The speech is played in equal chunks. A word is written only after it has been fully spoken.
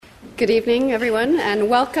Good evening, everyone, and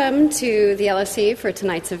welcome to the LSE for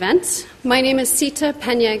tonight's event. My name is Seeta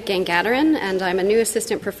Peña Gangadharan, and I'm a new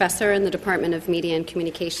assistant professor in the Department of Media and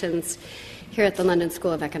Communications here at the London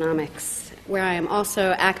School of Economics, where I am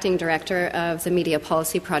also acting director of the Media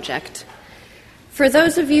Policy Project. For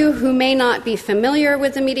those of you who may not be familiar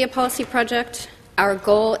with the Media Policy Project, our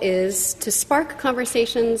goal is to spark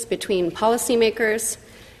conversations between policymakers,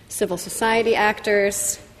 civil society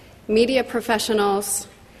actors, media professionals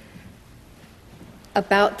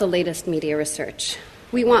about the latest media research.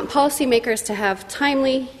 We want policymakers to have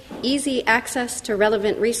timely, easy access to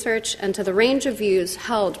relevant research and to the range of views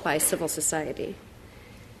held by civil society.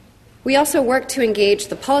 We also work to engage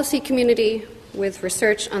the policy community with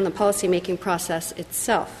research on the policymaking process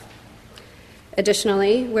itself.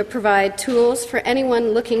 Additionally, we provide tools for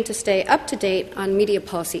anyone looking to stay up to date on media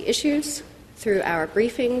policy issues through our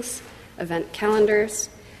briefings, event calendars,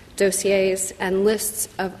 dossiers, and lists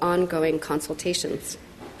of ongoing consultations.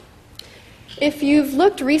 If you've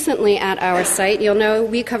looked recently at our site, you'll know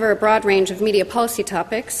we cover a broad range of media policy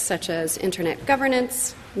topics such as internet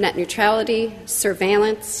governance, net neutrality,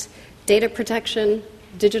 surveillance, data protection,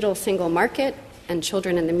 digital single market, and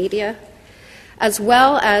children in the media, as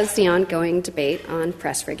well as the ongoing debate on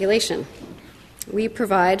press regulation. We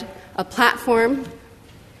provide a platform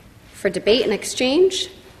for debate and exchange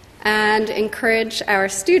and encourage our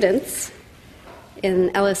students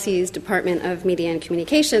in LSE's Department of Media and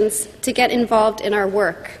Communications to get involved in our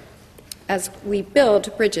work as we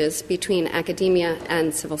build bridges between academia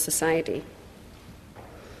and civil society.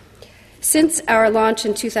 Since our launch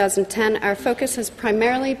in 2010, our focus has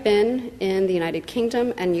primarily been in the United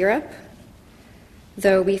Kingdom and Europe,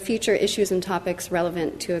 though we feature issues and topics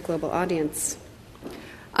relevant to a global audience.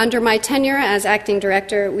 Under my tenure as acting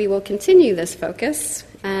director, we will continue this focus,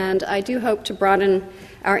 and I do hope to broaden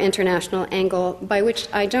our international angle, by which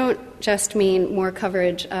I don't just mean more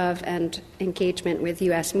coverage of and engagement with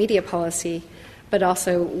U.S. media policy, but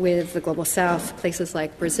also with the Global South, places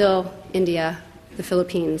like Brazil, India, the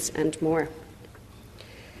Philippines, and more.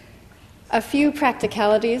 A few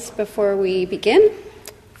practicalities before we begin.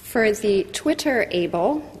 For the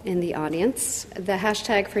Twitter-able in the audience, the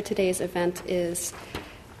hashtag for today's event is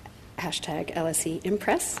hashtag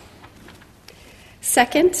LSEimpress.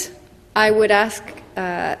 Second, I would ask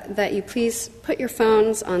that you please put your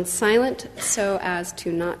phones on silent so as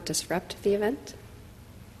to not disrupt the event.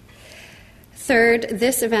 Third,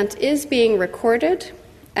 this event is being recorded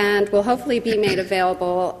and will hopefully be made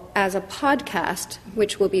available as a podcast,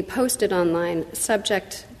 which will be posted online,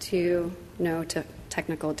 subject to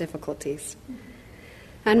technical difficulties.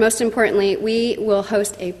 And most importantly, we will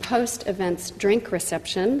host a post-events drink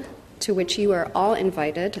reception to which you are all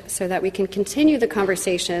invited so that we can continue the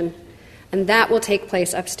conversation, and that will take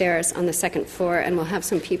place upstairs on the second floor, and we'll have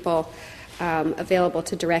some people available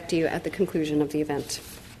to direct you at the conclusion of the event.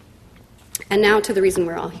 And now to the reason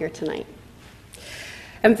we're all here tonight.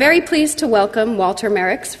 I'm very pleased to welcome Walter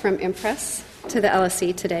Merricks from Impress to the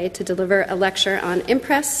LSE today to deliver a lecture on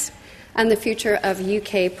Impress and the future of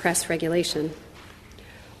UK press regulation.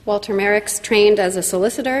 Walter Merricks trained as a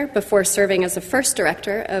solicitor before serving as the first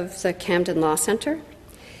director of the Camden Law Centre.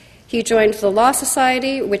 He joined the Law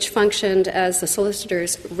Society, which functioned as the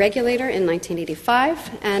solicitor's regulator in 1985,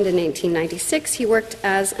 and in 1996 he worked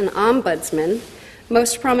as an ombudsman,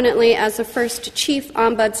 most prominently as the first Chief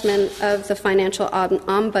Ombudsman of the Financial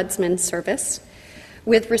Ombudsman Service,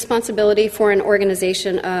 with responsibility for an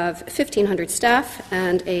organization of 1,500 staff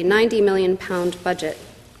and a £90 million budget.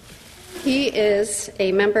 He is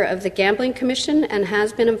a member of the Gambling Commission and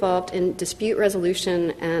has been involved in dispute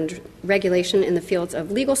resolution and regulation in the fields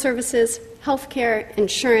of legal services, healthcare,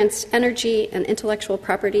 insurance, energy, and intellectual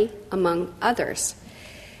property, among others.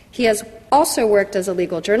 He has also worked as a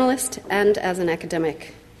legal journalist and as an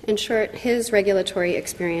academic. In short, his regulatory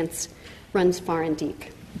experience runs far and deep.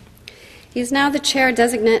 He is now the chair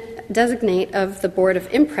designate of the board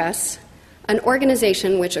of Impress, an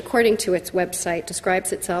organization which, according to its website,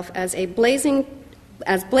 describes itself as blazing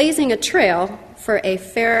a trail for a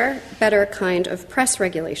fairer, better kind of press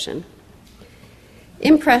regulation.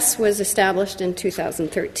 Impress was established in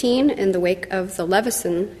 2013 in the wake of the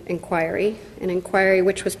Leveson inquiry, an inquiry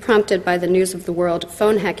which was prompted by the News of the World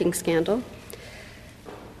phone hacking scandal.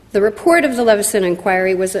 The report of the Leveson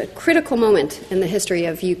inquiry was a critical moment in the history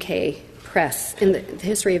of UK press, in the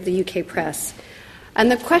history of the UK press. And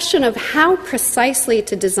the question of how precisely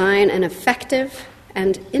to design an effective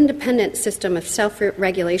and independent system of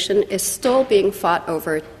self-regulation is still being fought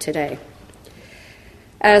over today.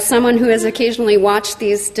 As someone who has occasionally watched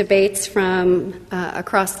these debates from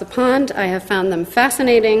across the pond, I have found them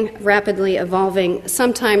fascinating, rapidly evolving,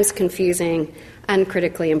 sometimes confusing, and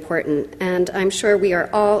critically important. And I'm sure we are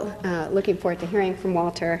all looking forward to hearing from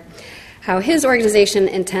Walter how his organization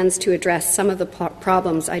intends to address some of the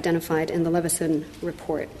problems identified in the Leveson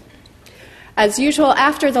report. As usual,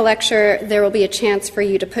 after the lecture, there will be a chance for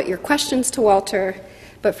you to put your questions to Walter,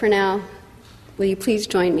 but for now, will you please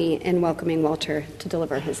join me in welcoming Walter to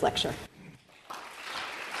deliver his lecture?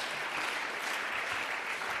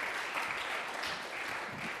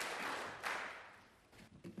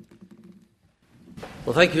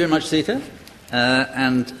 Well, thank you very much, Seeta,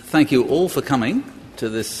 and thank you all for coming to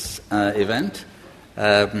this event.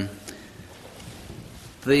 The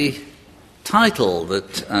title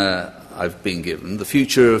that I've been given, The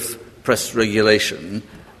Future of Press Regulation,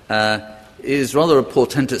 is rather a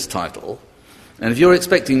portentous title. And if you're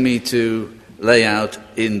expecting me to lay out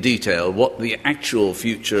in detail what the actual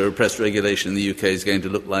future of press regulation in the UK is going to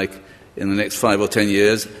look like in the next 5 or 10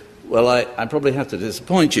 years, well, I probably have to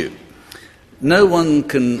disappoint you. No one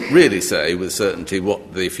can really say with certainty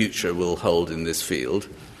what the future will hold in this field.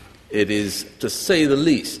 It is, to say the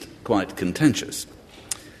least, quite contentious.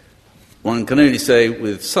 One can only say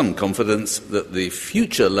with some confidence that the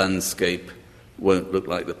future landscape won't look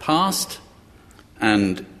like the past,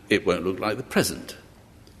 and it won't look like the present.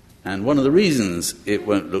 And one of the reasons it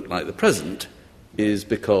won't look like the present is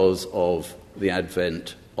because of the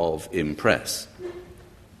advent of impress.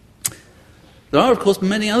 There are, of course,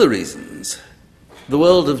 many other reasons. The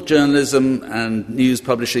world of journalism and news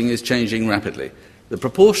publishing is changing rapidly. The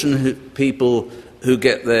proportion of people who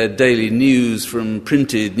get their daily news from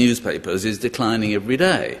printed newspapers is declining every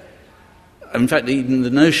day. In fact, even the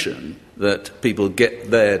notion that people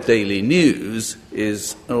get their daily news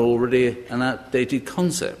is already an outdated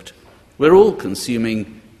concept. We're all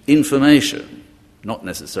consuming information, not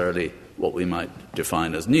necessarily what we might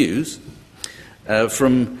define as news,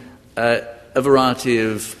 from a variety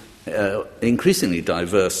of increasingly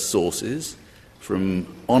diverse sources, from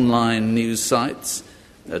online news sites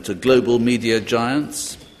to global media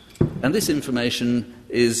giants. And this information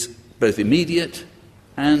is both immediate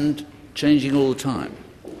and changing all the time.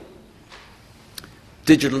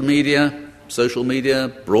 Digital media, social media,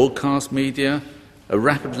 broadcast media are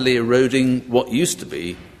rapidly eroding what used to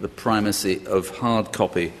be the primacy of hard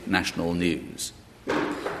copy national news.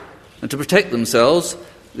 And to protect themselves,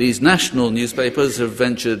 these national newspapers have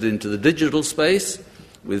ventured into the digital space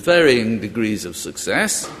with varying degrees of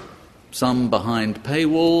success, some behind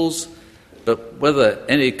paywalls, but whether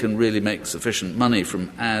any can really make sufficient money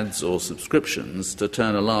from ads or subscriptions to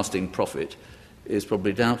turn a lasting profit is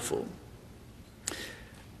probably doubtful.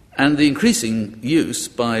 And the increasing use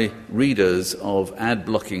by readers of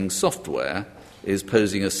ad-blocking software is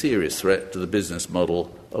posing a serious threat to the business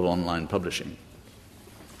model of online publishing.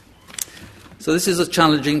 So this is a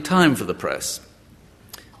challenging time for the press.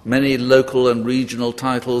 Many local and regional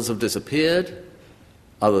titles have disappeared,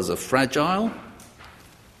 others are fragile.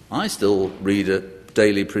 I still read a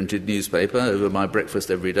daily printed newspaper over my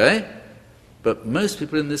breakfast every day, but most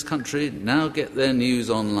people in this country now get their news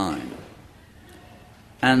online.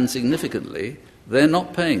 And significantly, they're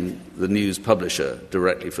not paying the news publisher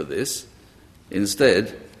directly for this.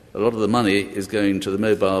 Instead, a lot of the money is going to the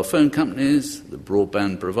mobile phone companies, the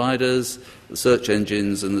broadband providers, the search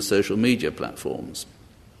engines, and the social media platforms.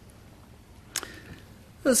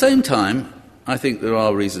 At the same time, I think there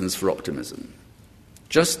are reasons for optimism.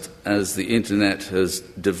 Just as the Internet has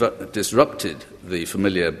disrupted the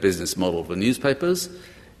familiar business model for newspapers,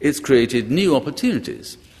 it's created new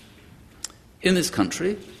opportunities. In this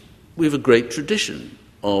country, we have a great tradition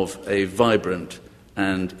of a vibrant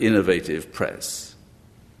and innovative press.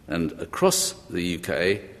 And across the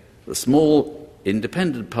UK, the small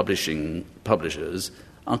independent publishers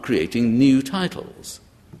are creating new titles,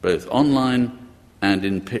 both online and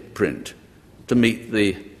in print, to meet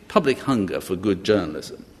the public hunger for good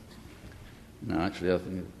journalism. Now, actually, I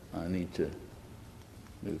think I need to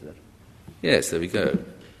move that. Yes, there we go.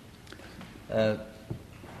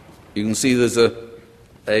 You can see there's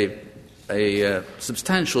a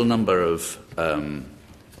substantial number of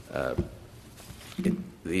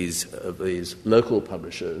these local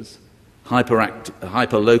publishers,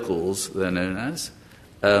 hyper-locals, they're known as.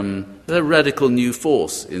 They're a radical new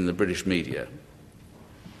force in the British media.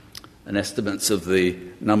 And estimates of the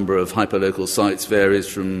number of hyperlocal sites varies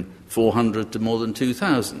from 400 to more than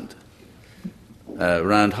 2,000.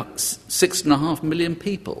 Around 6.5 million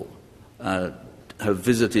people have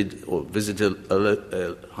visited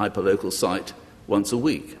a hyperlocal site once a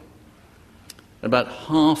week. About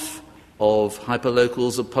half of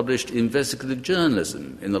hyperlocals have published investigative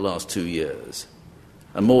journalism in the last 2 years,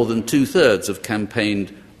 and more than 2/3 have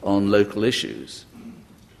campaigned on local issues.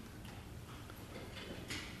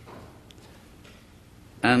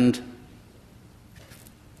 And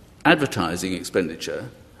advertising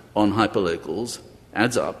expenditure on hyperlocals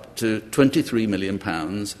adds up to £23 million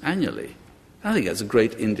annually. I think that's a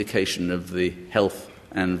great indication of the health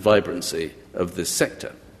and vibrancy of this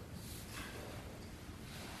sector.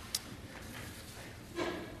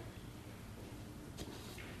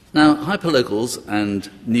 Now, hyperlocals and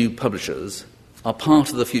new publishers are part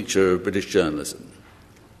of the future of British journalism,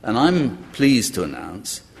 and I'm pleased to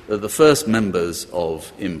announce that the first members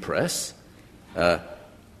of Impress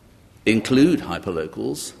include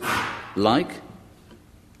hyperlocals like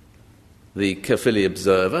the Caerphilly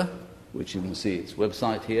Observer, which you can see its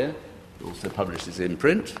website here. It also publishes in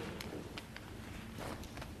print.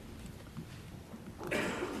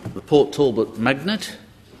 The Port Talbot Magnet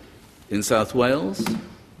in South Wales,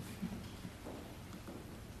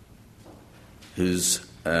 whose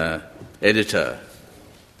editor,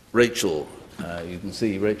 Rachel, you can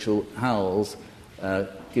see Rachel Howells,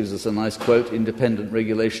 gives us a nice quote: "Independent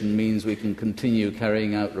regulation means we can continue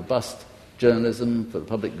carrying out robust journalism for the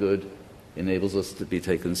public good, enables us to be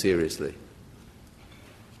taken seriously."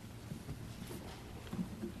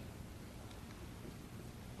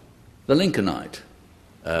 The Lincolnite,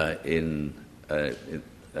 as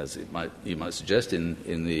you might suggest,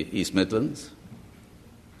 in the East Midlands.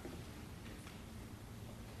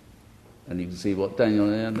 And you can see what Daniel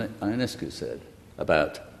Ionescu said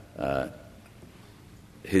about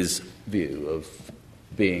his view of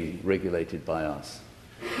being regulated by us.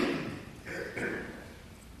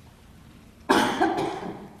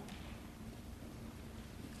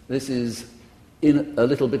 This is in a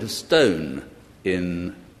little bit of Stone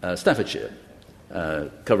in Staffordshire,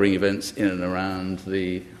 covering events in and around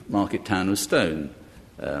the market town of Stone.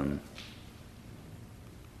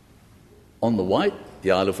 On the Wight,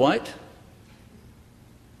 the Isle of Wight,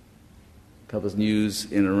 covers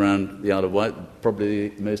news in and around the Isle of Wight, probably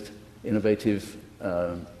the most innovative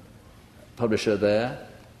publisher there.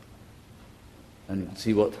 And you can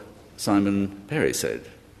see what Simon Perry said.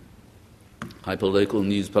 Hyperlocal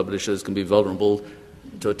news publishers can be vulnerable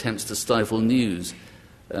to attempts to stifle news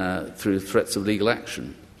through threats of legal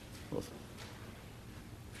action.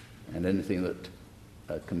 And anything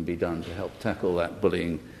that can be done to help tackle that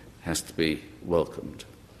bullying has to be welcomed.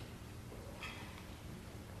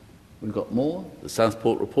 We've got more. The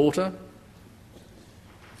Southport Reporter,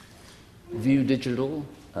 View Digital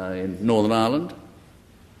in Northern Ireland,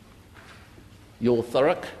 Your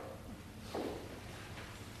Thurrock,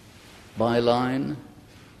 Byline,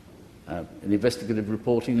 an investigative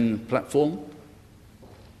reporting platform,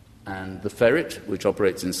 and The Ferret, which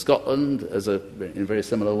operates in Scotland in a very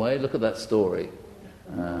similar way. Look at that story.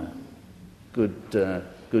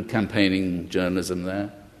 Good campaigning journalism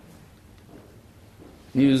there.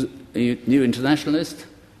 New Internationalist,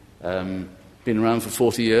 been around for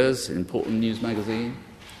 40 years, important news magazine.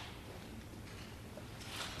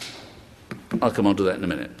 I'll come on to that in a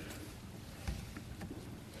minute.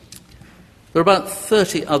 There are about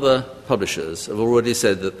 30 other publishers who have already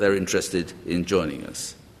said that they're interested in joining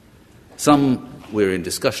us. Some we're in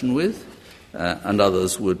discussion with, and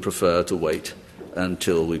others would prefer to wait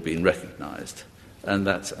until we've been recognised, and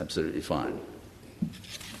that's absolutely fine.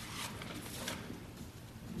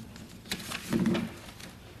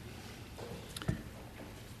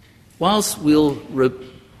 Whilst we'll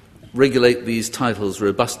regulate these titles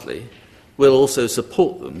robustly, we'll also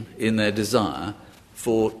support them in their desire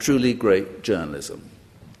for truly great journalism.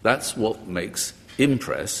 That's what makes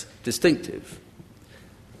Impress distinctive.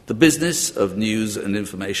 The business of news and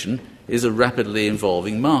information is a rapidly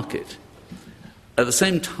evolving market. At the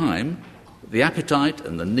same time, the appetite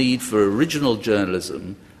and the need for original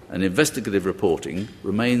journalism and investigative reporting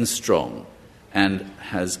remains strong and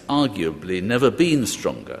has arguably never been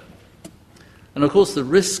stronger. And of course, the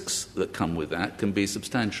risks that come with that can be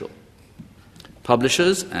substantial.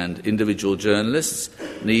 Publishers and individual journalists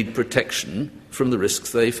need protection from the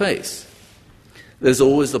risks they face. There's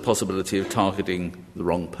always the possibility of targeting the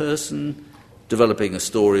wrong person, developing a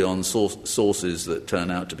story on sources that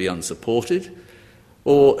turn out to be unsupported,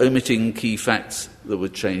 or omitting key facts that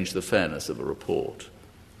would change the fairness of a report.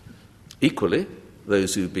 Equally,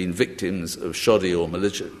 those who've been victims of shoddy or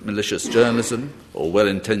malicious journalism or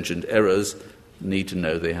well-intentioned errors need to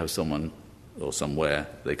know they have someone or somewhere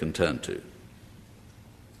they can turn to.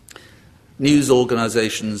 News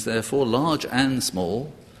organisations, therefore, large and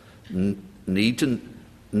small, need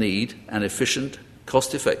an efficient,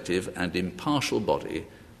 cost-effective and impartial body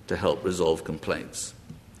to help resolve complaints.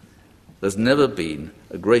 There's never been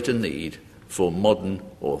a greater need for modern,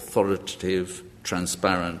 authoritative,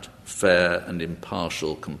 transparent, fair and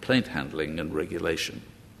impartial complaint handling and regulation.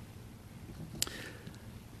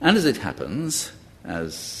 And as it happens,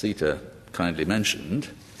 as Seeta kindly mentioned,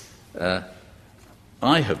 I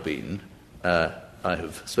have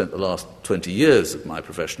spent the last 20 years of my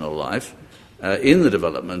professional life in the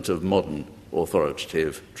development of modern,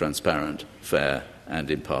 authoritative, transparent, fair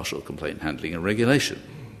and impartial complaint handling and regulation.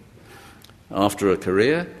 After a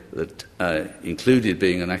career that included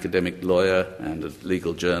being an academic lawyer and a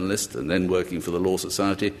legal journalist and then working for the Law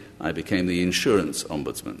Society, I became the Insurance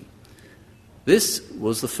Ombudsman. This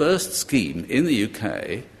was the first scheme in the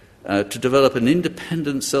UK to develop an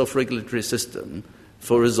independent self-regulatory system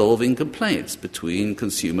for resolving complaints between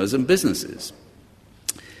consumers and businesses.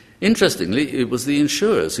 Interestingly, it was the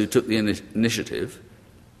insurers who took the initiative,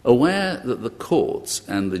 aware that the courts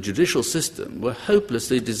and the judicial system were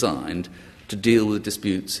hopelessly designed to deal with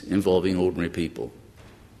disputes involving ordinary people.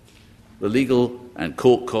 The legal and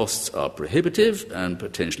court costs are prohibitive and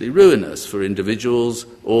potentially ruinous for individuals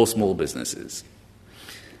or small businesses.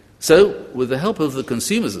 So, with the help of the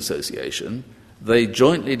Consumers Association, they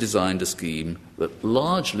jointly designed a scheme that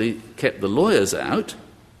largely kept the lawyers out,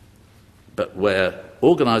 but where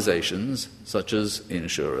organisations, such as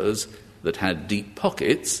insurers, that had deep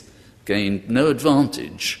pockets, gained no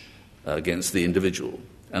advantage against the individual,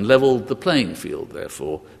 and levelled the playing field,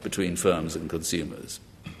 therefore, between firms and consumers.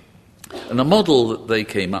 And the model that they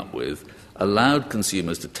came up with allowed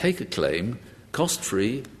consumers to take a claim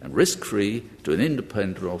cost-free and risk-free to an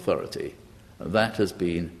independent authority. And that has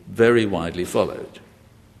been very widely followed.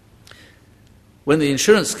 When the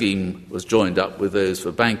insurance scheme was joined up with those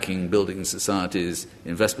for banking, building societies,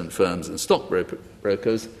 investment firms and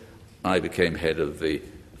stockbrokers, I became head of the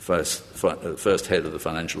first head of the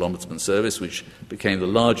Financial Ombudsman Service, which became the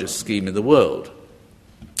largest scheme in the world.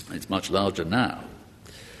 It's much larger now.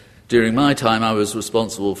 During my time, I was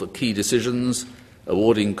responsible for key decisions,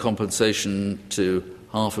 awarding compensation to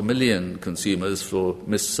 500,000 consumers for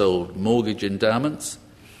missold mortgage endowments,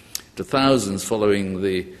 to thousands following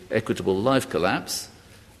the Equitable Life collapse,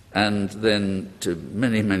 and then to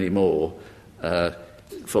many, many more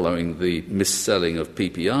following the mis-selling of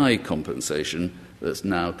PPI compensation that's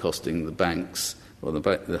now costing the banks, or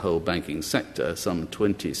the whole banking sector, some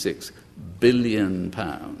 £26 billion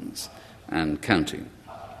and counting.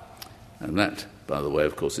 And that, by the way,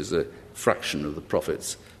 of course, is a fraction of the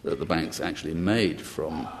profits that the banks actually made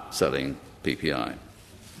from selling PPI.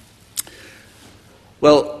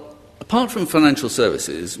 Well, apart from financial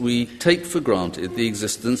services, we take for granted the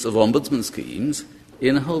existence of ombudsman schemes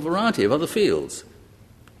in a whole variety of other fields.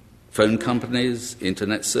 Phone companies,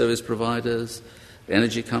 internet service providers,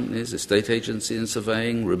 energy companies, estate agency and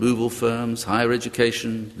surveying, removal firms, higher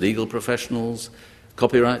education, legal professionals,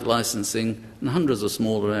 copyright licensing, and hundreds of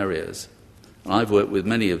smaller areas. I've worked with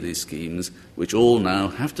many of these schemes, which all now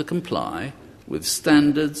have to comply with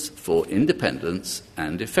standards for independence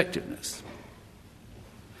and effectiveness.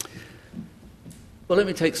 Well, let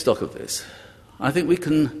me take stock of this. I think we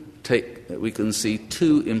can see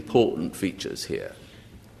two important features here.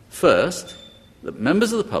 First, that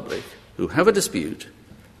members of the public who have a dispute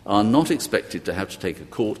are not expected to have to take a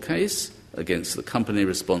court case against the company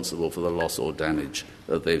responsible for the loss or damage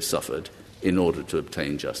that they've suffered in order to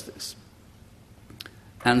obtain justice.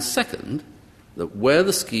 And second, that where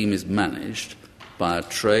the scheme is managed by a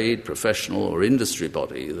trade, professional or industry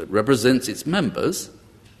body that represents its members,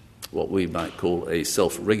 what we might call a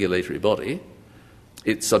self-regulatory body,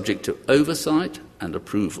 it's subject to oversight and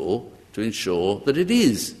approval to ensure that it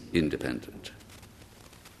is independent.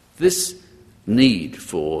 This need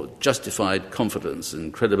for justified confidence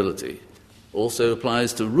and credibility also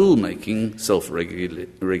applies to rule-making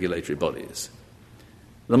self-regulatory bodies.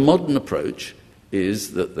 The modern approach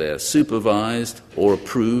is that they're supervised or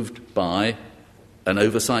approved by an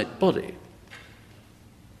oversight body.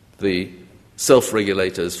 The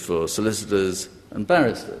self-regulators for solicitors and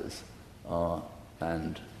barristers are,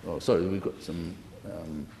 we've got some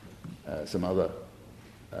other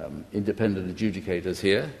independent adjudicators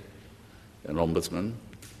here, an ombudsman.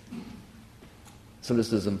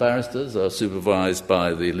 Solicitors and barristers are supervised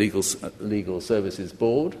by the Legal Services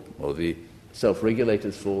Board, or the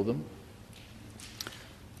self-regulators for them.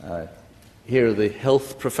 Here are the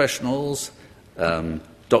health professionals,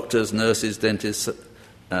 doctors, nurses, dentists,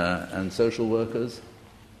 and social workers.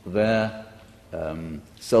 Their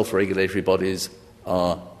self-regulatory bodies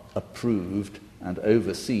are approved and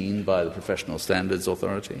overseen by the Professional Standards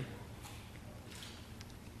Authority.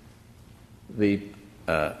 The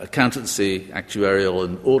accountancy, actuarial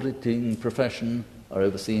and auditing profession are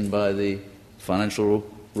overseen by the Financial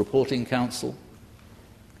Reporting Council.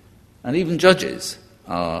 And even judges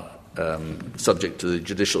are subject to the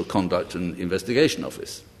Judicial Conduct and Investigation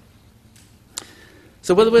Office.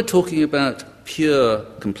 So whether we're talking about pure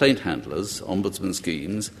complaint handlers, ombudsman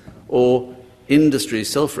schemes, or industry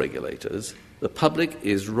self-regulators, the public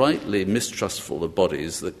is rightly mistrustful of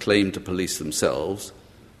bodies that claim to police themselves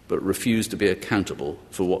but refuse to be accountable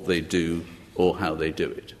for what they do or how they do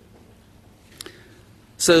it.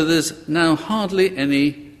 So there's now hardly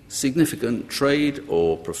any significant trade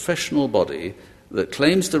or professional body that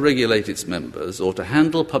claims to regulate its members or to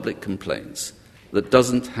handle public complaints that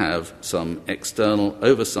doesn't have some external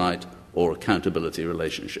oversight or accountability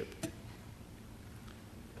relationship,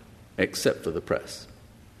 except for the press.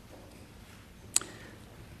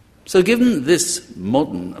 So given this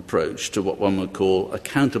modern approach to what one would call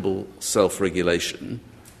accountable self-regulation,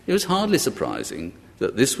 it was hardly surprising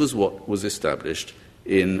that this was what was established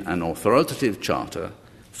in an authoritative charter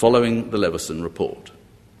following the Leveson report.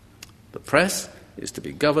 The press is to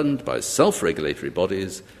be governed by self-regulatory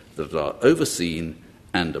bodies that are overseen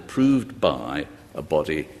and approved by a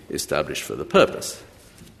body established for the purpose.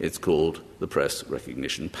 It's called the Press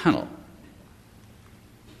Recognition Panel.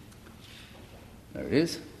 There it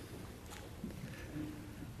is.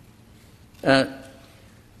 And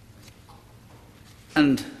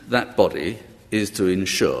that body is to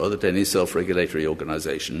ensure that any self-regulatory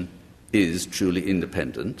organisation is truly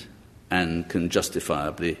independent and can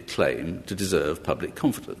justifiably claim to deserve public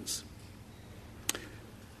confidence.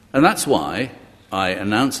 And that's why I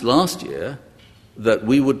announced last year that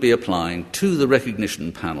we would be applying to the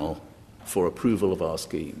recognition panel for approval of our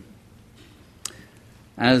scheme.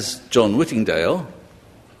 As John Whittingdale,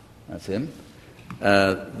 that's him,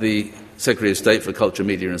 the Secretary of State for Culture,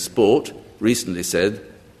 Media and Sport, recently said,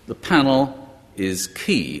 the panel is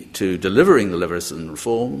key to delivering the Leveson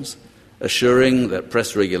reforms, assuring that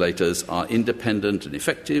press regulators are independent and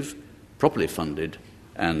effective, properly funded,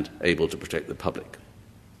 and able to protect the public.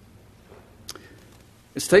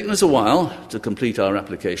 It's taken us a while to complete our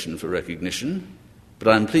application for recognition, but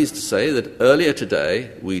I'm pleased to say that earlier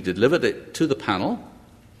today we delivered it to the panel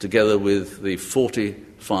together with the 40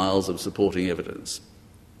 files of supporting evidence.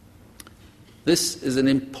 This is an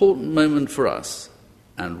important moment for us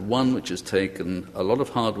and one which has taken a lot of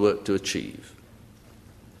hard work to achieve.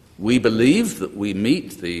 We believe that we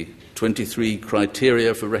meet the 23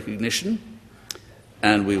 criteria for recognition,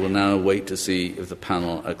 and we will now wait to see if the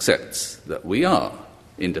panel accepts that we are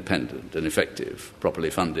independent and effective,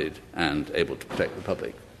 properly funded, and able to protect the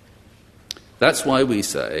public. That's why we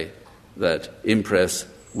say that Impress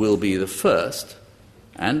will be the first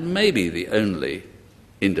and maybe the only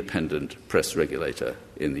independent press regulator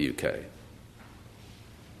in the UK.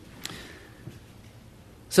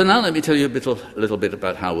 So now let me tell you a little bit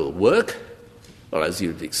about how we'll work. Well, as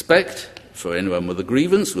you'd expect, for anyone with a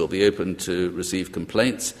grievance, we'll be open to receive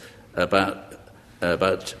complaints about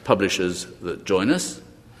publishers that join us,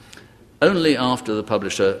 only after the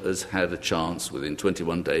publisher has had a chance within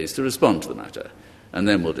 21 days to respond to the matter. And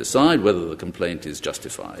then we'll decide whether the complaint is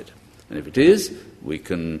justified. And if it is, we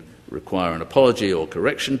can require an apology or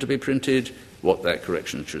correction to be printed, what that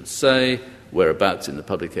correction should say, whereabouts in the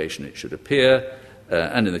publication it should appear,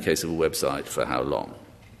 and in the case of a website, for how long.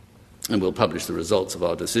 And we'll publish the results of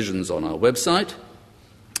our decisions on our website.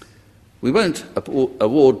 We won't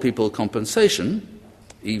award people compensation,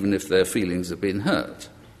 even if their feelings have been hurt.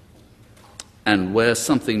 And where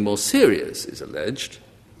something more serious is alleged,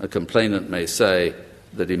 a complainant may say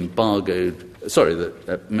that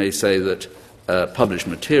published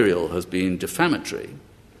material has been defamatory,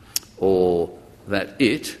 or that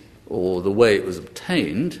it, or the way it was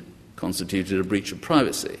obtained, constituted a breach of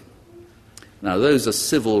privacy. Now, those are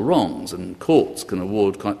civil wrongs, and courts can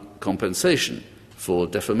award compensation for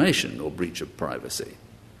defamation or breach of privacy.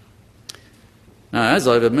 Now, as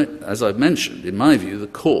I've mentioned, in my view, the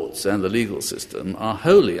courts and the legal system are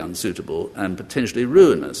wholly unsuitable and potentially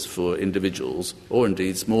ruinous for individuals or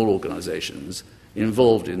indeed small organisations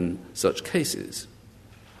involved in such cases.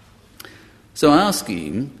 So our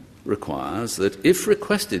scheme requires that if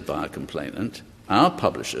requested by a complainant, our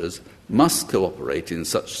publishers must cooperate in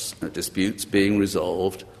such disputes being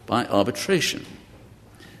resolved by arbitration.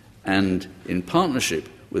 And in partnership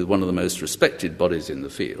with one of the most respected bodies in the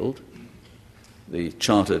field, the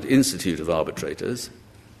Chartered Institute of Arbitrators,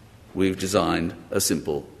 we've designed a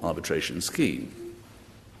simple arbitration scheme.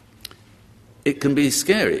 It can be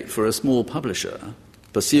scary for a small publisher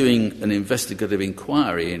pursuing an investigative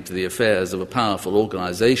inquiry into the affairs of a powerful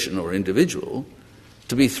organisation or individual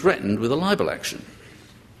to be threatened with a libel action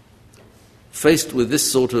faced with this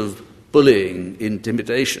sort of bullying,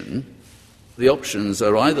 intimidation, the options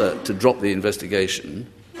are either to drop the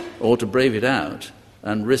investigation or to brave it out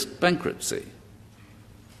and risk bankruptcy.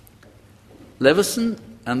 Leveson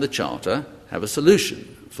and the Charter have a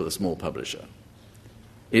solution for the small publisher.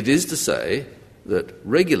 It is to say that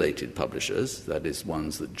regulated publishers, that is,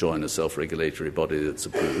 ones that join a self-regulatory body that's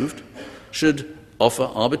approved, should offer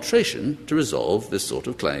arbitration to resolve this sort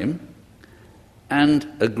of claim, and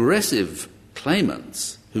aggressive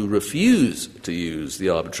claimants who refuse to use the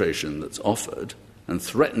arbitration that's offered and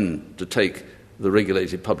threaten to take the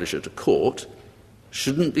regulated publisher to court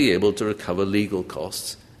shouldn't be able to recover legal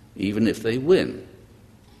costs even if they win.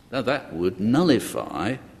 Now, that would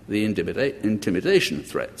nullify the intimidation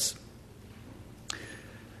threats.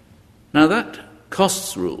 Now, that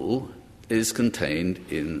costs rule is contained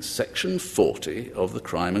in Section 40 of the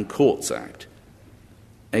Crime and Courts Act,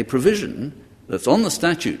 a provision that's on the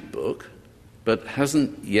statute book but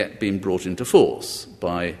hasn't yet been brought into force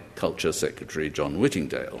by Culture Secretary John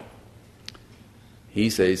Whittingdale. He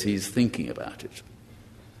says he's thinking about it.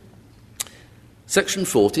 Section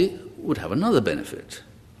 40 would have another benefit.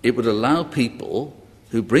 It would allow people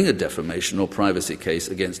who bring a defamation or privacy case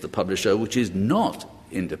against a publisher which is not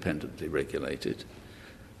independently regulated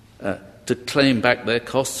to claim back their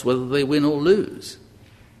costs whether they win or lose.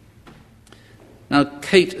 Now,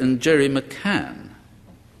 Kate and Jerry McCann,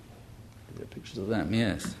 there are pictures of them,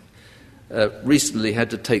 yes, recently had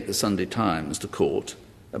to take the Sunday Times to court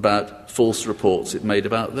about false reports it made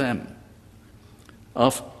about them.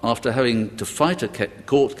 After having to fight a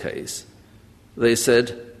court case, they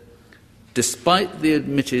said, despite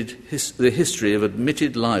the history of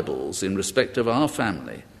admitted libels in respect of our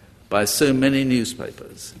family by so many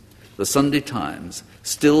newspapers, the Sunday Times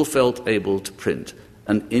still felt able to print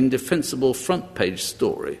an indefensible front-page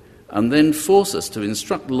story and then force us to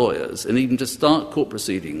instruct lawyers and even to start court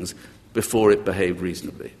proceedings before it behaved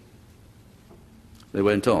reasonably. They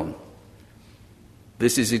went on.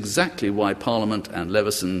 This is exactly why Parliament and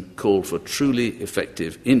Leveson called for truly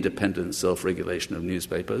effective, independent self-regulation of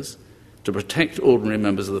newspapers to protect ordinary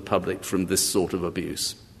members of the public from this sort of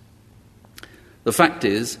abuse. The fact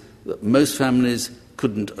is that most families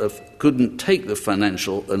couldn't take the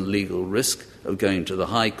financial and legal risk of going to the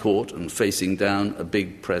High Court and facing down a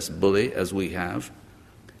big press bully as we have.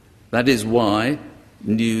 That is why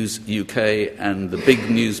News UK and the big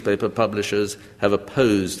newspaper publishers have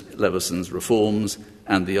opposed Leveson's reforms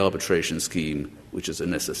and the arbitration scheme, which is a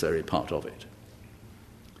necessary part of it.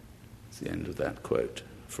 It's the end of that quote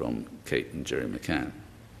from Kate and Jerry McCann.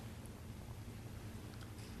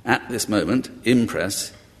 At this moment,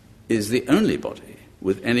 Impress is the only body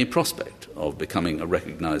with any prospect of becoming a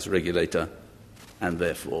recognised regulator and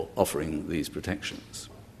therefore offering these protections.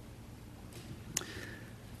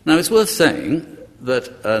 Now, it's worth saying that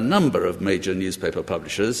a number of major newspaper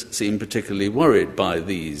publishers seem particularly worried by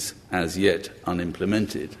these as yet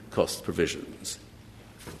unimplemented cost provisions.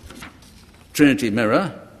 Trinity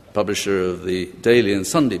Mirror, publisher of the Daily and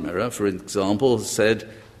Sunday Mirror, for example, said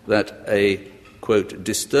that a, quote,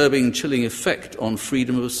 disturbing, chilling effect on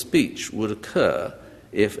freedom of speech would occur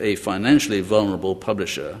if a financially vulnerable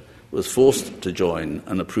publisher was forced to join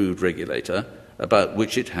an approved regulator about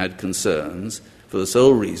which it had concerns for the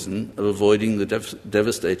sole reason of avoiding the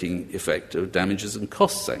devastating effect of damages and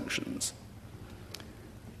cost sanctions.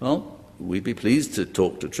 Well, we'd be pleased to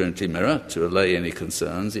talk to Trinity Mirror to allay any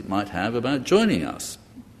concerns it might have about joining us.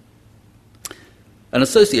 And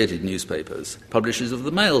Associated Newspapers, publishers of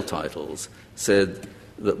the Mail titles, said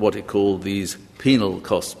that what it called these penal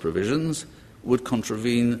cost provisions would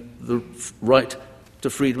contravene the right to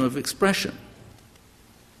freedom of expression.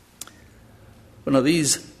 Well, now,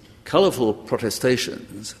 these colourful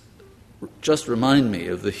protestations just remind me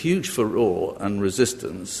of the huge furore and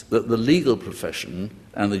resistance that the legal profession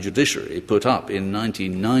and the judiciary put up in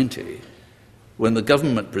 1990 when the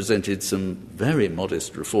government presented some very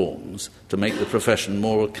modest reforms to make the profession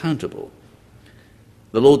more accountable.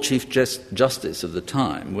 The Lord Chief Justice of the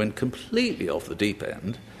time went completely off the deep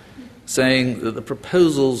end, saying that the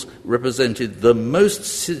proposals represented the most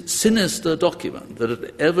sinister document that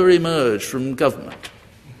had ever emerged from government.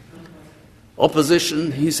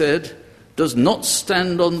 Opposition, he said, does not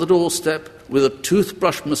stand on the doorstep with a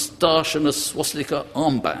toothbrush moustache and a swastika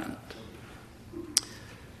armband.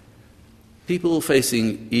 People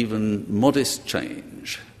facing even modest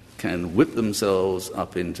change can whip themselves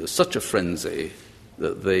up into such a frenzy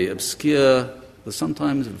that they obscure the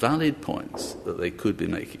sometimes valid points that they could be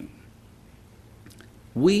making.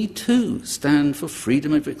 We too stand for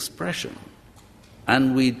freedom of expression,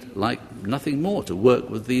 and we'd like nothing more to work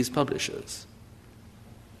with these publishers.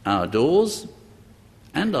 Our doors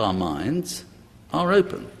and our minds are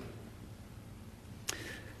open.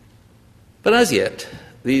 But as yet,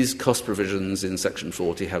 these cost provisions in Section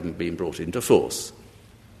 40 haven't been brought into force.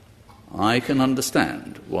 I can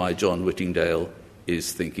understand why John Whittingdale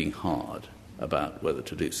is thinking hard about whether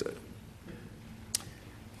to do so.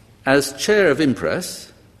 As chair of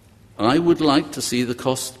Impress, I would like to see the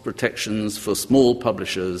cost protections for small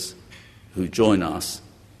publishers who join us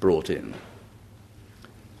brought in.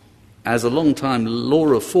 As a long-time law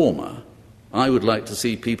reformer, I would like to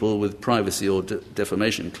see people with privacy or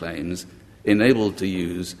defamation claims enabled to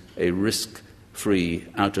use a risk-free,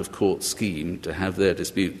 out-of-court scheme to have their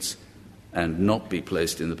disputes and not be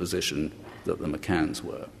placed in the position that the McCanns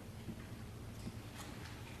were.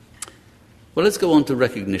 Well, let's go on to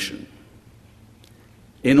recognition.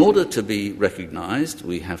 In order to be recognised,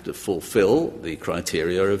 we have to fulfil the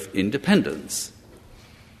criteria of independence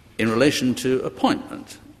in relation to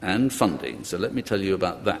appointment and funding. So let me tell you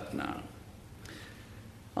about that now.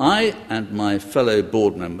 I and my fellow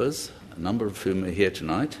board members, a number of whom are here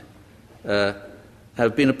tonight,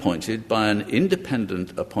 have been appointed by an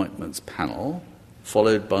independent appointments panel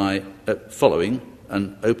following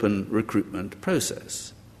an open recruitment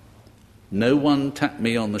process. No one tapped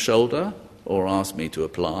me on the shoulder or asked me to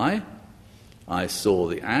apply. I saw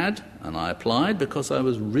the ad and I applied because I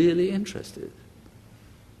was really interested.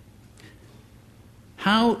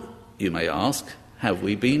 How, you may ask, have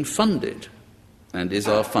we been funded? And is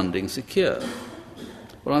our funding secure?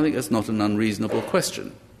 Well, I think that's not an unreasonable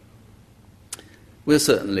question. We're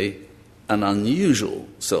certainly an unusual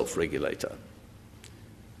self-regulator.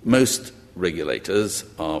 Most regulators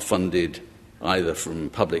are funded either from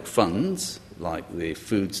public funds, like the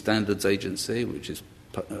Food Standards Agency, which is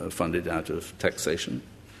funded out of taxation,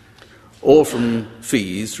 or from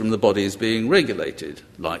fees from the bodies being regulated,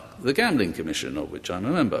 like the Gambling Commission, of which I'm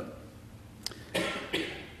a member.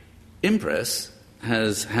 Impress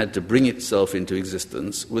has had to bring itself into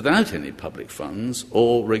existence without any public funds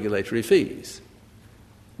or regulatory fees.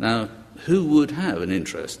 Now, who would have an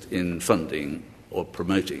interest in funding or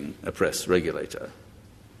promoting a press regulator?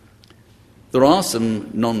 There are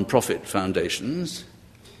some non-profit foundations,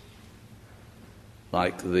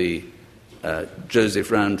 like the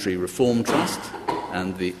Joseph Rowntree Reform Trust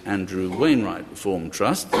and the Andrew Wainwright Reform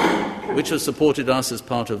Trust, which have supported us as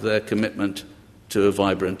part of their commitment to a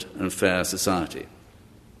vibrant and fair society.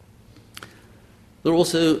 There are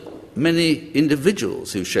also many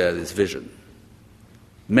individuals who share this vision.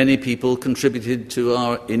 Many people contributed to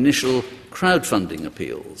our initial crowdfunding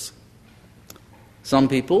appeals. Some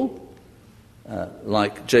people,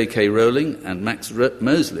 like J.K. Rowling and Max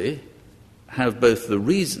Mosley, have both the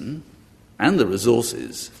reason and the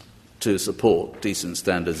resources to support decent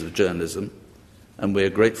standards of journalism, and we're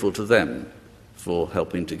grateful to them for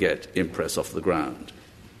helping to get Impress off the ground.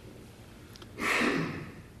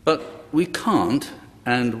 But we can't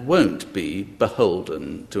and won't be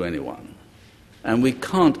beholden to anyone, and we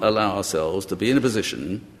can't allow ourselves to be in a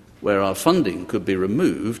position where our funding could be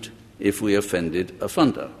removed if we offended a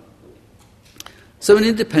funder. So an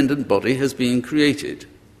independent body has been created.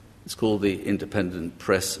 It's called the Independent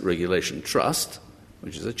Press Regulation Trust,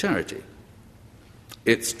 which is a charity.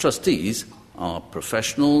 Its trustees are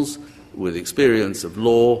professionals with experience of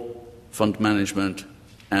law, fund management,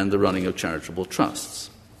 and the running of charitable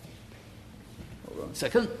trusts. Hold on a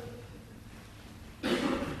second.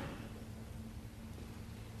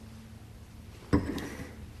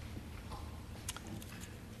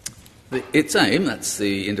 Its aim, that's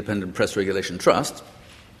the Independent Press Regulation Trust,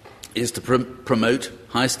 is to promote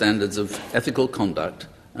high standards of ethical conduct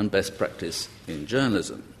and best practice in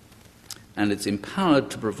journalism. And it's empowered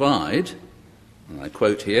to provide, and I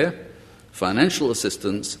quote here, financial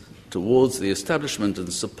assistance towards the establishment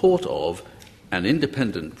and support of an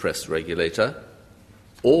independent press regulator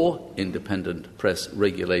or independent press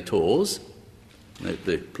regulators, note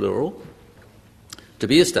the plural, to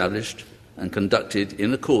be established and conducted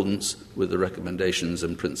in accordance with the recommendations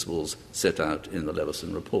and principles set out in the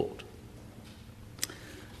Leveson report.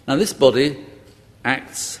 Now, this body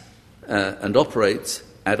acts and operates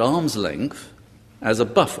at arm's length as a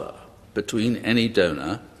buffer between any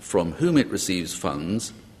donor from whom it receives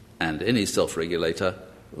funds and any self-regulator,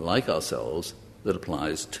 like ourselves, that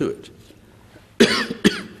applies to it.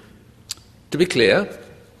 To be clear,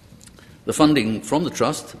 the funding from the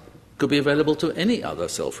Trust could be available to any other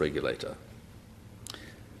self-regulator.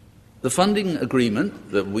 The funding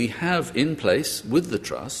agreement that we have in place with the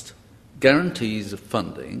Trust guarantees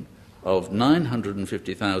funding of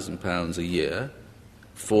 £950,000 a year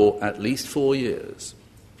for at least 4 years.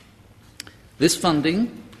 This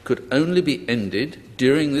funding could only be ended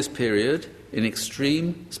during this period in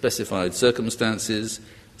extreme specified circumstances,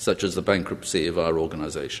 such as the bankruptcy of our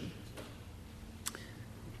organisation.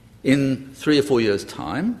 In 3 or 4 years'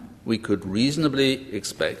 time, we could reasonably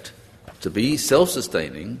expect to be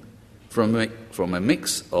self-sustaining from a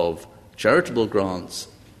mix of charitable grants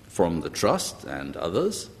from the trust and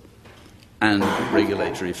others and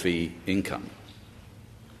regulatory fee income.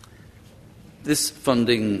 This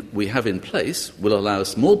funding we have in place will allow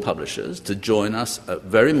small publishers to join us at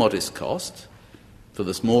very modest cost. For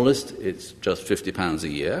the smallest, it's just £50 a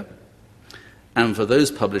year. And for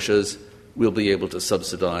those publishers, we'll be able to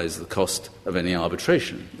subsidise the cost of any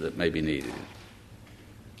arbitration that may be needed.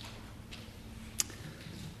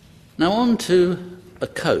 Now on to a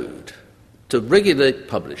code. To regulate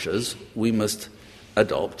publishers, we must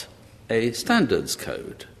adopt a standards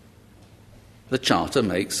code. The Charter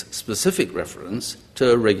makes specific reference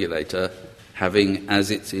to a regulator having as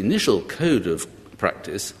its initial code of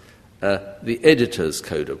practice the editor's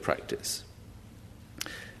code of practice.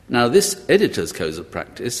 Now, this editor's code of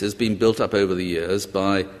practice has been built up over the years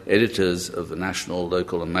by editors of the national,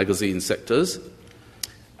 local and magazine sectors,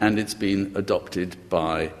 and it's been adopted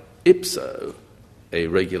by IPSO, a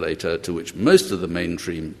regulator to which most of the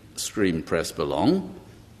mainstream press belong,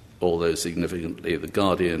 although significantly The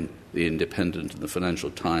Guardian, The Independent and the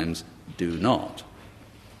Financial Times do not.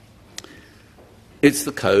 It's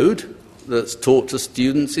the code that's taught to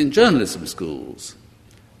students in journalism schools,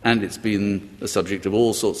 and it's been the subject of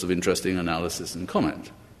all sorts of interesting analysis and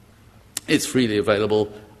comment. It's freely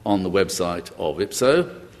available on the website of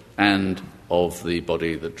IPSO and of the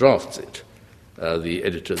body that drafts it, the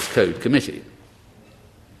Editors' Code Committee.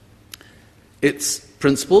 Its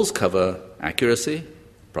principles cover accuracy,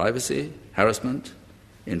 privacy, harassment,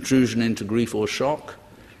 intrusion into grief or shock,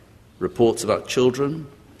 reports about children,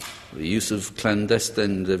 the use of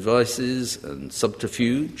clandestine devices and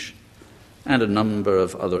subterfuge, and a number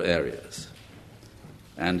of other areas.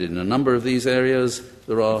 And in a number of these areas,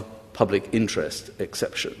 there are public interest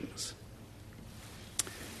exceptions.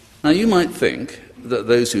 Now, you might think that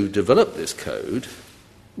those who developed this code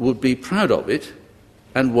would be proud of it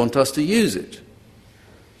and want us to use it.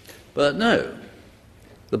 But no.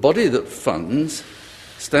 The body that funds,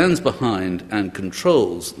 stands behind and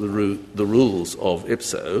controls the rules of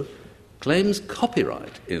IPSO claims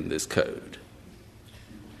copyright in this code.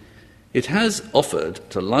 It has offered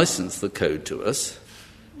to license the code to us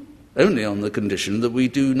only on the condition that we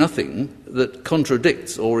do nothing that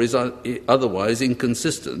contradicts or is otherwise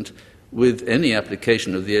inconsistent with any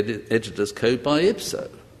application of the editor's code by IPSO.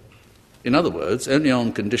 In other words, only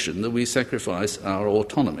on condition that we sacrifice our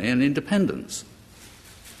autonomy and independence.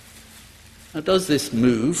 Now, does this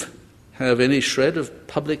move have any shred of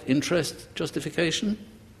public interest justification?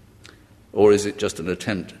 Or is it just an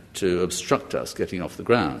attempt to obstruct us getting off the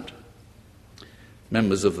ground?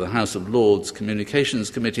 Members of the House of Lords Communications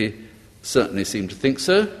Committee certainly seem to think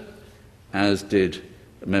so, as did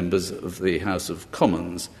members of the House of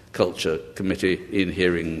Commons Culture Committee in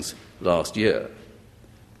hearings last year.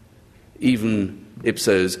 Even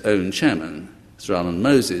IPSO's own chairman, Sir Alan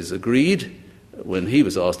Moses, agreed. When he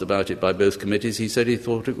was asked about it by both committees, he said he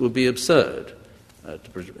thought it would be absurd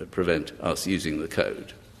to prevent us using the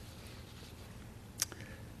code.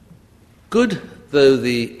 Good though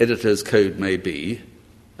the editor's code may be,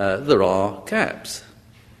 there are gaps.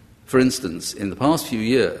 For instance, in the past few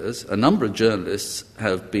years, a number of journalists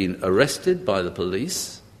have been arrested by the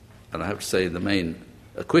police, and I have to say in the main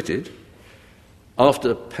acquitted,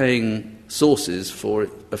 after paying sources for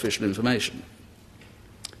official information.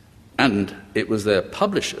 And it was their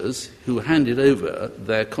publishers who handed over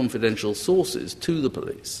their confidential sources to the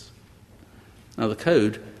police. Now, the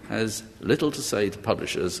code has little to say to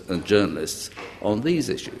publishers and journalists on these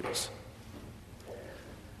issues.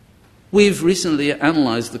 We've recently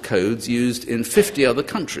analysed the codes used in 50 other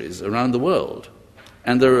countries around the world,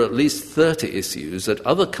 and there are at least 30 issues that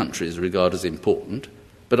other countries regard as important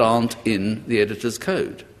but aren't in the editor's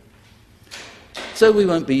code. So we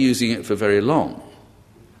won't be using it for very long.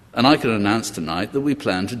 And I can announce tonight that we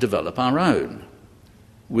plan to develop our own.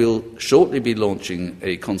 We'll shortly be launching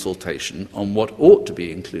a consultation on what ought to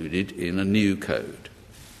be included in a new code.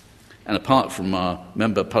 And apart from our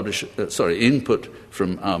input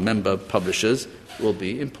from our member publishers will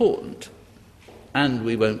be important. And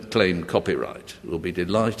we won't claim copyright. We'll be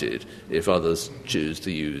delighted if others choose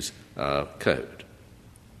to use our code.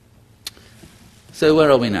 So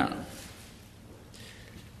where are we now?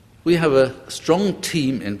 We have a strong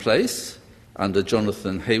team in place under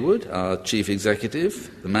Jonathan Hayward, our chief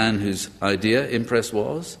executive, the man whose idea Impress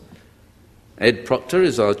was, Ed Proctor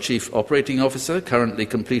is our Chief Operating Officer, currently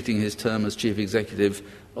completing his term as Chief Executive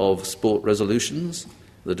of Sport Resolutions,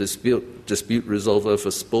 the dispute resolver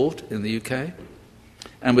for sport in the UK.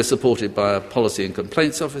 And we're supported by a Policy and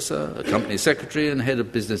Complaints Officer, a Company Secretary and Head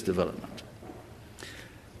of Business Development.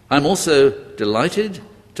 I'm also delighted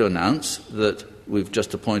to announce that we've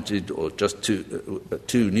just appointed, or just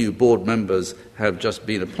two new board members have just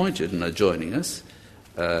been appointed and are joining us.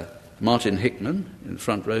 Martin Hickman, in the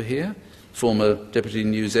front row here, former Deputy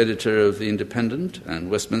News Editor of The Independent and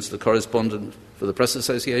Westminster correspondent for the Press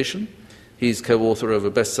Association. He's co-author of a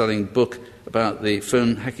best-selling book about the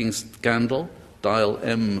phone hacking scandal, Dial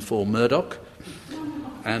M for Murdoch,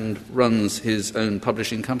 and runs his own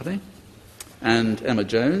publishing company. And Emma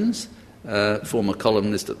Jones, former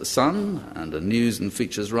columnist at The Sun and a news and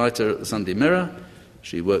features writer at the Sunday Mirror.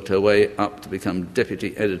 She worked her way up to become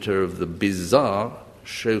deputy editor of the bizarre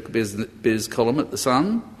show biz column at The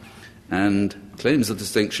Sun and claims the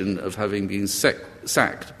distinction of having been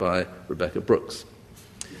sacked by Rebecca Brooks.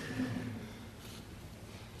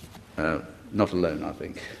 Not alone, I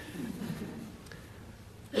think.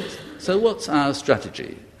 So what's our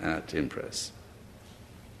strategy at Impress?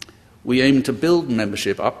 We aim to build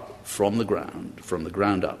membership up from the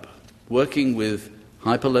ground up, working with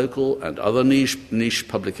hyperlocal and other niche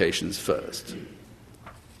publications first.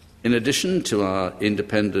 In addition to our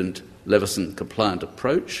independent Leveson-compliant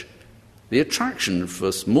approach, the attraction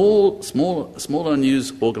for smaller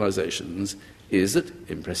news organisations is that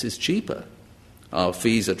Impress is cheaper. Our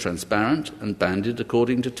fees are transparent and banded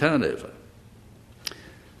according to turnover.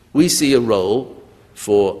 We see a role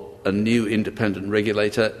for a new independent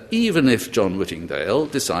regulator, even if John Whittingdale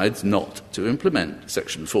decides not to implement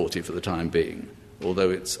Section 40 for the time being, although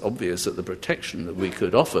it's obvious that the protection that we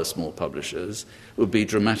could offer small publishers would be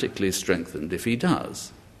dramatically strengthened if he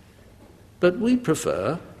does. But we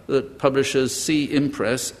prefer that publishers see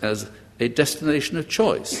Impress as a destination of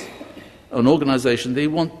choice, an organisation they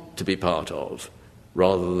want to be part of,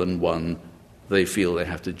 rather than one they feel they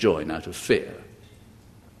have to join out of fear.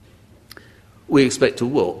 We expect to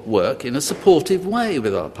work in a supportive way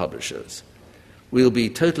with our publishers. We'll be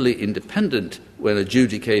totally independent when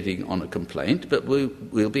adjudicating on a complaint, but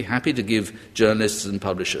we'll be happy to give journalists and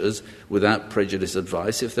publishers without prejudice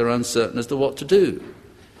advice if they're uncertain as to what to do.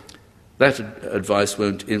 That advice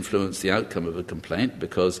won't influence the outcome of a complaint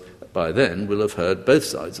because by then we'll have heard both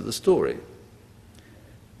sides of the story.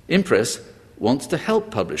 Impress wants to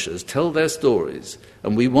help publishers tell their stories,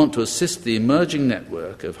 and we want to assist the emerging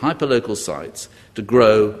network of hyperlocal sites to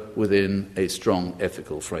grow within a strong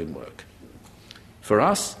ethical framework. For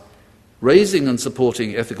us, raising and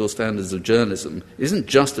supporting ethical standards of journalism isn't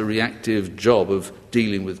just a reactive job of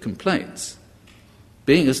dealing with complaints.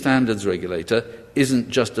 Being a standards regulator isn't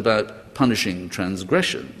just about punishing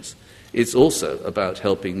transgressions. It's also about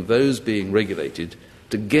helping those being regulated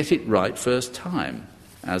to get it right first time,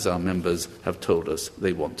 as our members have told us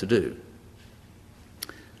they want to do.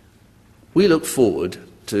 We look forward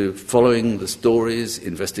to following the stories,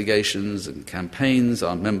 investigations and campaigns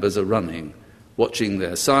our members are running, watching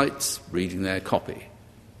their sites, reading their copy,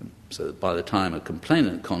 so that by the time a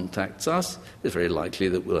complainant contacts us, it's very likely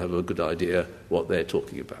that we'll have a good idea what they're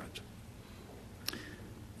talking about.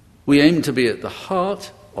 We aim to be at the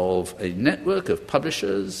heart of a network of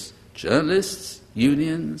publishers, journalists,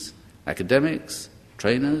 unions, academics,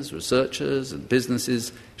 trainers, researchers and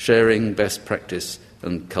businesses sharing best practice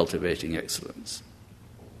and cultivating excellence.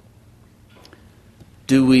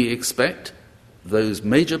 Do we expect those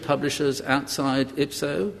major publishers outside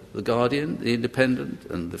Ipso, The Guardian, The Independent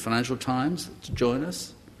and the Financial Times to join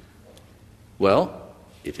us? Well,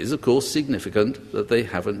 it is of course significant that they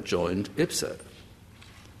haven't joined Ipso.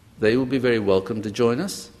 They will be very welcome to join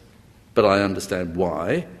us, but I understand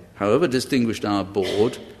why. However distinguished our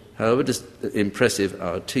board, however impressive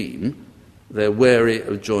our team, they're wary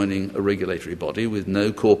of joining a regulatory body with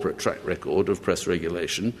no corporate track record of press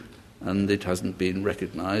regulation, and it hasn't been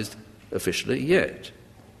recognised officially yet.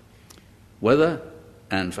 Whether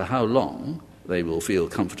and for how long they will feel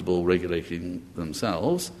comfortable regulating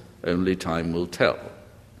themselves, only time will tell.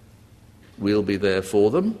 We'll be there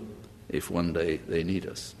for them if one day they need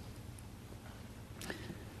us.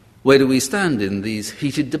 Where do we stand in these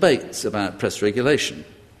heated debates about press regulation?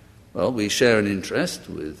 Well, we share an interest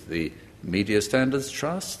with the Media Standards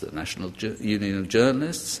Trust, the National Union of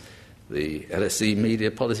Journalists, the LSE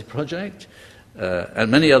Media Policy Project,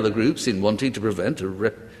 and many other groups in wanting to prevent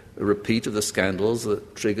a repeat of the scandals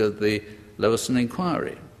that triggered the Leveson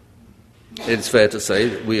inquiry. It's fair to say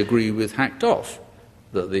that we agree with Hacked Off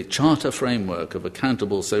that the charter framework of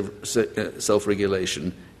accountable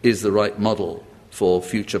self-regulation is the right model for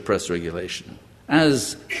future press regulation,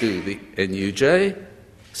 as do the NUJ,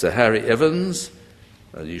 Sir Harry Evans,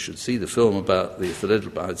 and you should see the film about the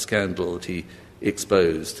thalidomide scandal that he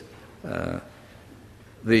exposed,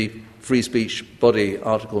 the free speech body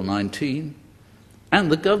Article 19,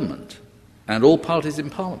 and the government, and all parties in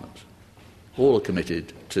Parliament. All are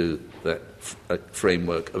committed to that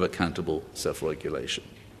framework of accountable self-regulation.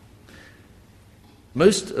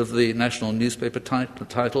 Most of the national newspaper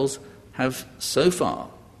titles have so far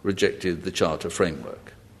rejected the Charter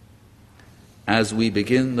framework. As we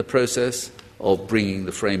begin the process of bringing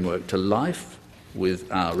the framework to life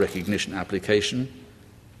with our recognition application,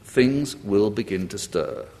 things will begin to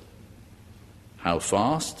stir. How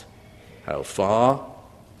fast, how far,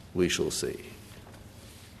 we shall see.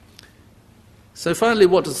 So finally,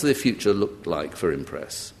 what does the future look like for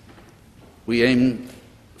Impress? We aim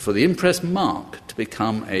for the Impress mark to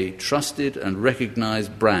become a trusted and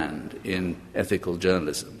recognised brand in ethical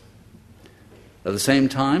journalism. At the same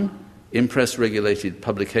time, Impress-regulated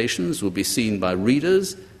publications will be seen by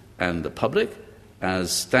readers and the public as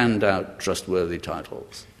standout, trustworthy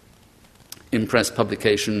titles. Impress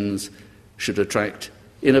publications should attract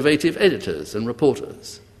innovative editors and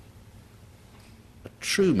reporters. A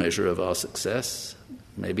true measure of our success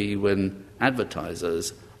may be when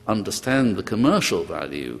advertisers understand the commercial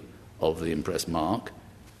value of the Impress mark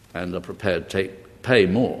and are prepared to pay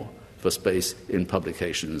more for space in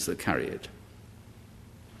publications that carry it.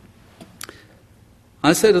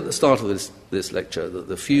 I said at the start of this lecture that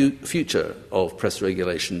the future of press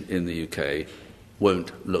regulation in the UK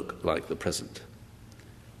won't look like the present.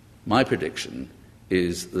 My prediction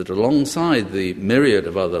is that alongside the myriad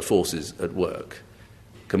of other forces at work,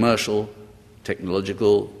 commercial,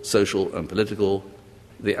 technological, social and political,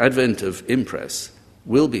 the advent of Impress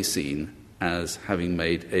will be seen as having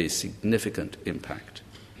made a significant impact.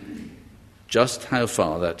 Just how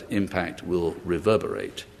far that impact will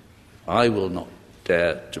reverberate, I will not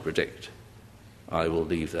dare to predict. I will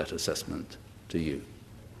leave that assessment to you.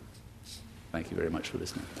 Thank you very much for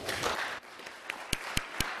listening.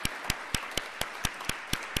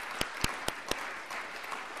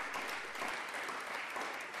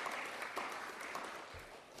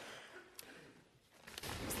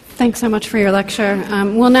 Thanks so much for your lecture.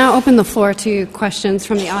 We'll now open the floor to questions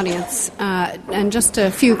from the audience. And just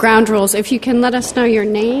a few ground rules. If you can let us know your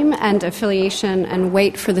name and affiliation and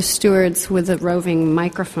wait for the stewards with a roving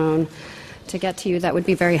microphone to get to you, that would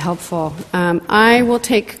be very helpful. I will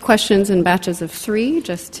take questions in batches of 3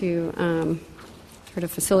 just to sort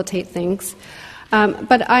of facilitate things.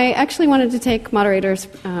 But I actually wanted to take moderator's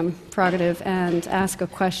prerogative and ask a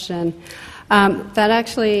question that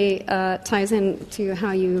actually ties into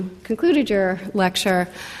how you concluded your lecture,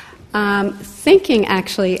 thinking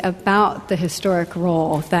actually about the historic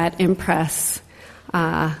role that Impress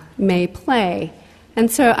may play.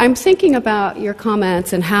 And so I'm thinking about your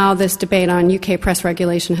comments and how this debate on UK press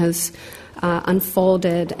regulation has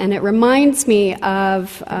unfolded, and it reminds me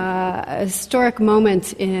of a historic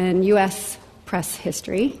moment in U.S. press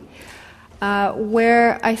history,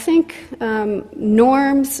 where I think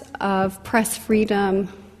norms of press freedom,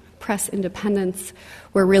 press independence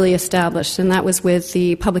were really established, and that was with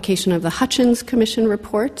the publication of the Hutchins Commission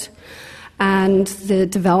report and the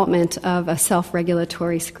development of a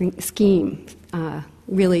self-regulatory scheme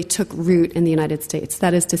really took root in the United States.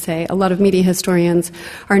 That is to say, a lot of media historians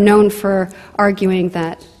are known for arguing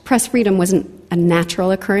that press freedom wasn't a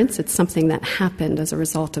natural occurrence, it's something that happened as a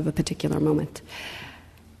result of a particular moment.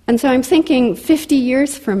 And so I'm thinking 50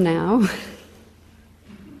 years from now,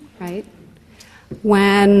 right,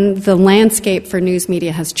 when the landscape for news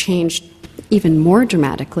media has changed even more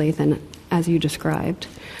dramatically than as you described,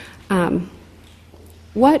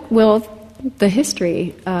 what will the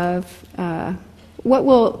history of, what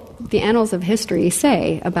will the annals of history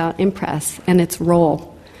say about Impress and its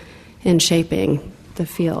role in shaping the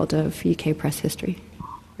field of UK press history,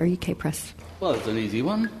 or UK press? Well, it's an easy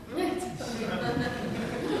one.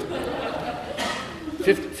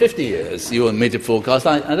 50 years, you want me to forecast.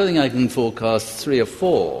 I don't think I can forecast 3 or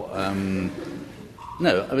 4.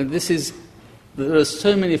 No, I mean, there are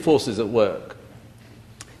so many forces at work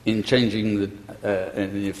in changing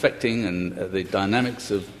in affecting and the dynamics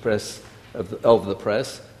of press, of the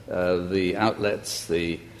press, the outlets,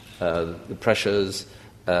 the pressures,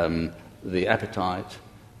 the appetite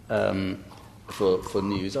for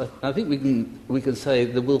news. I think we can say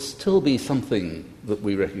there will still be something that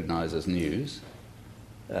we recognise as news,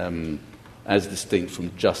 as distinct from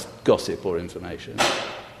just gossip or information.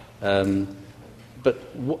 But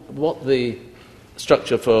what the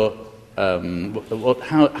structure for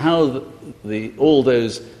how all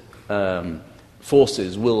those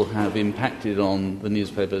forces will have impacted on the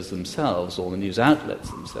newspapers themselves or the news outlets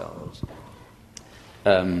themselves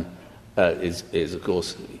is, of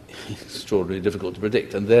course, extraordinarily difficult to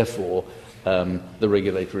predict, and therefore the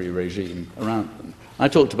regulatory regime around them.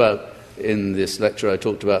 In this lecture, I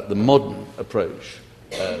talked about the modern approach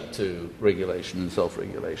to regulation and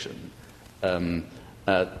self-regulation.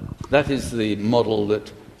 That is the model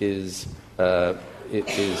that is the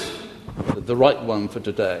right one for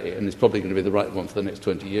today, and is probably going to be the right one for the next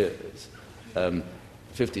 20 years.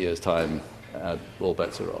 50 years' time, all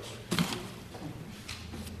bets are off.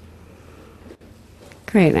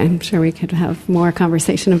 Great. I'm sure we could have more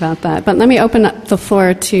conversation about that. But let me open up the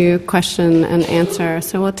floor to question and answer.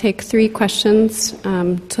 So we'll take 3 questions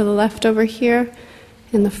to the left over here,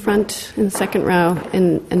 in the front, in the second row,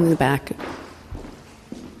 in the back.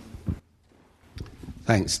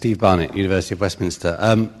 Thanks. Steve Barnett, University of Westminster.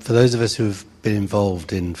 For those of us who have been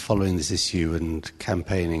involved in following this issue and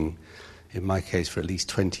campaigning, in my case, for at least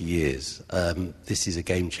 20 years, this is a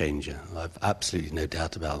game changer. I've absolutely no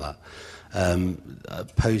doubt about that.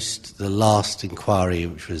 Post the last inquiry,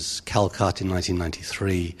 which was Calcutta in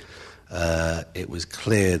 1993, it was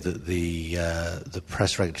clear that the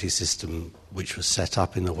press regulatory system, which was set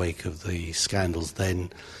up in the wake of the scandals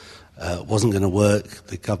then, wasn't going to work.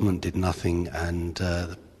 The government did nothing, and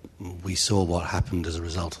we saw what happened as a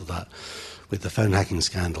result of that with the phone hacking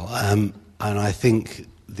scandal. And I think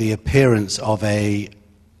the appearance of an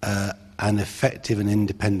effective and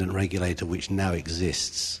independent regulator, which now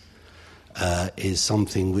exists, is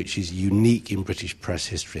something which is unique in British press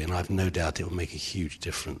history, and I've no doubt it will make a huge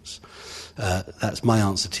difference. That's my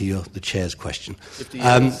answer to the Chair's question.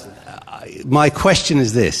 My question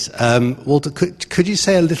is this. Walter, could you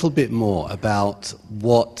say a little bit more about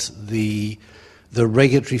what the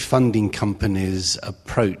regulatory funding company's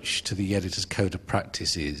approach to the Editor's Code of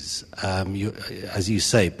Practice is? As you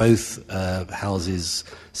say, both houses,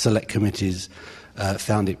 select committees,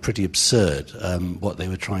 found it pretty absurd what they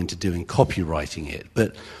were trying to do in copywriting it.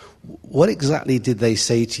 But what exactly did they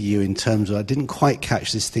say to you in terms of, I didn't quite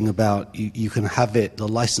catch this thing about you can have it, they'll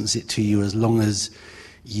license it to you as long as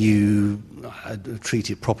you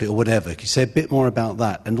treat it properly or whatever. Could you say a bit more about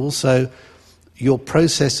that? And also, your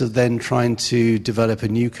process of then trying to develop a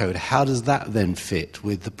new code, how does that then fit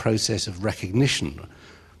with the process of recognition?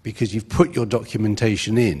 Because you've put your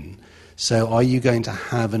documentation in. So are you going to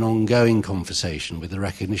have an ongoing conversation with the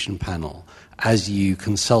recognition panel as you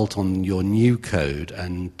consult on your new code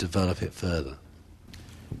and develop it further?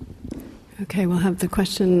 Okay, we'll have the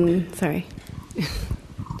question,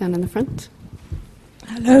 down in the front.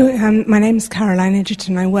 Hello, my name is Caroline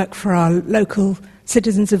Edgerton. I work for our local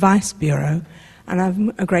Citizens Advice Bureau, and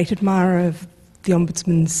I'm a great admirer of the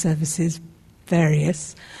Ombudsman Service's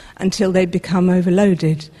various until they become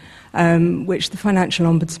overloaded. Which the Financial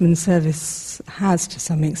Ombudsman Service has to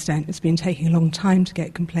some extent. It's been taking a long time to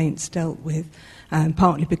get complaints dealt with,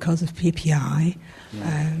 partly because of PPI.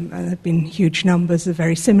 And there have been huge numbers of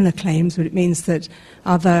very similar claims, but it means that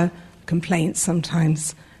other complaints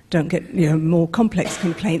sometimes don't get, more complex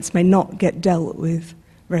complaints may not get dealt with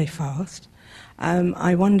very fast.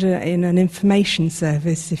 I wonder, in an information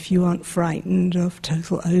service, if you aren't frightened of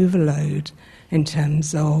total overload in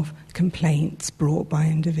terms of complaints brought by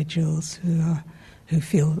individuals who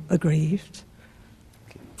feel aggrieved.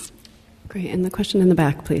 Great. And the question in the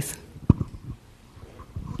back, please.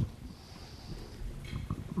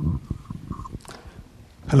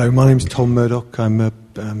 Hello, my name's Tom Murdoch. I'm a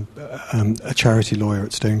charity lawyer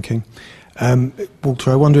at Stone King.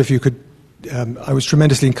 Walter, I wonder if you could... I was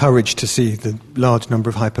tremendously encouraged to see the large number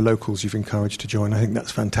of hyperlocals you've encouraged to join. I think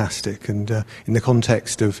that's fantastic. And in the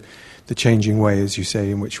context of the changing way, as you say,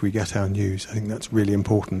 in which we get our news, I think that's really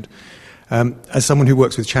important. As someone who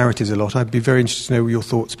works with charities a lot, I'd be very interested to know your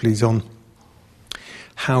thoughts, please, on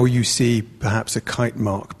how you see perhaps a kite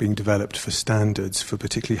mark being developed for standards for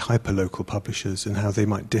particularly hyperlocal publishers, and how they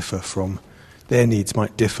might differ from, their needs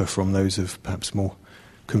might differ from those of perhaps more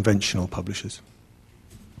conventional publishers.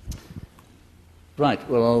 Right.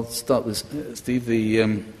 Well, I'll start with Steve.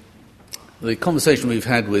 The conversation we've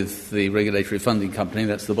had with the regulatory funding company,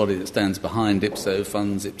 that's the body that stands behind IPSO,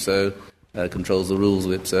 funds IPSO, controls the rules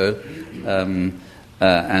of IPSO,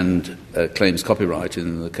 and claims copyright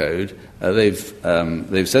in the code.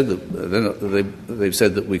 They've said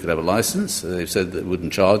that we could have a license. They've said that they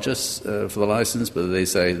wouldn't charge us for the license, but they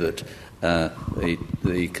say that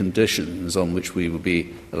the conditions on which we would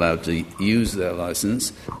be allowed to use their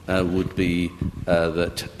license would be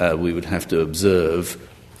that we would have to observe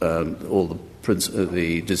all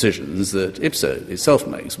the decisions that IPSO itself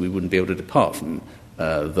makes. We wouldn't be able to depart from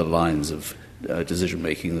the lines of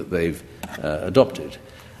decision-making that they've adopted,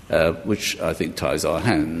 which I think ties our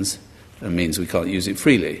hands and means we can't use it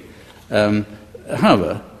freely.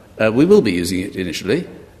 However, we will be using it initially.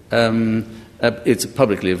 It's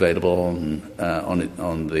publicly available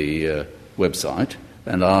on the website,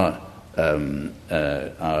 and our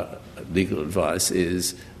legal advice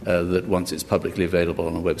is that once it's publicly available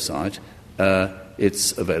on a website,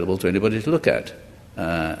 it's available to anybody to look at.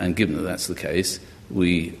 And given that that's the case,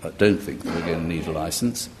 we don't think that we're going to need a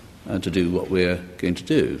license to do what we're going to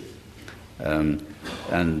do.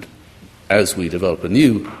 And as we develop a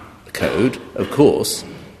new code, of course,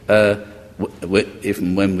 if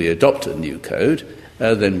and when we adopt a new code,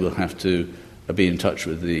 then we'll have to be in touch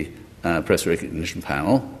with the press recognition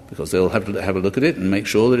panel, because they'll have to have a look at it and make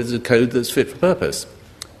sure that it's a code that's fit for purpose.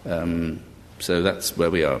 So that's where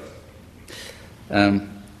we are.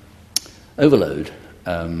 Overload.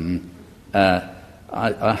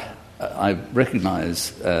 I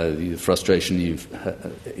recognise the frustration you've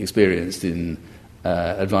experienced in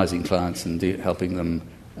advising clients and helping them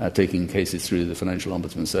taking cases through the Financial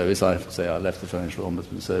Ombudsman Service. I have to say I left the Financial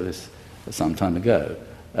Ombudsman Service some time ago.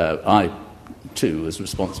 I, too, was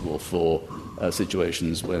responsible for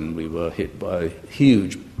situations when we were hit by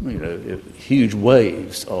huge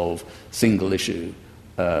waves of single-issue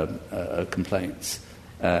complaints.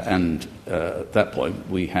 And at that point,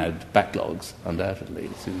 we had backlogs, undoubtedly.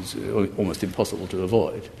 It was almost impossible to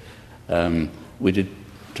avoid. We did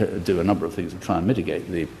do a number of things to try and mitigate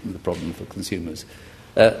the problem for consumers.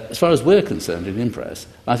 As far as we're concerned in Impress,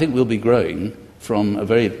 I think we'll be growing from a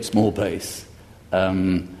very small base,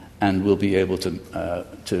 and we'll be able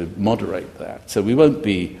to moderate that. So we won't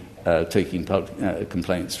be taking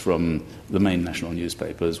complaints from the main national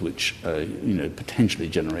newspapers, which potentially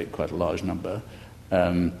generate quite a large number.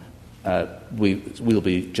 We'll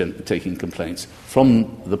be taking complaints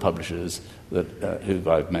from the publishers who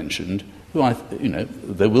I've mentioned.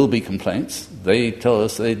 There will be complaints. They tell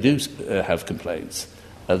us they do have complaints,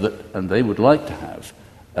 and they would like to have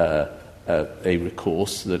a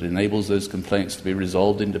recourse that enables those complaints to be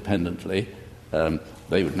resolved independently.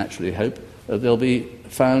 They would naturally hope that they'll be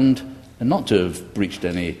found not to have breached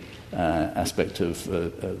any aspect of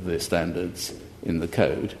the standards in the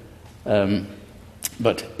code.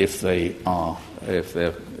 But if we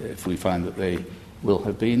find that they will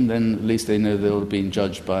have been, then at least they know they'll have been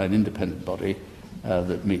judged by an independent body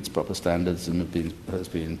that meets proper standards and has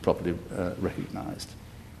been properly recognised.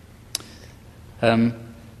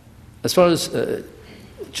 As far as the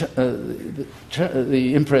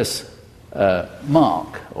Impress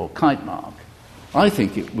mark or kite mark, I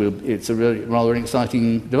think it's a really rather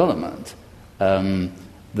exciting development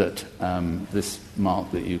that this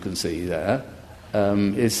mark that you can see there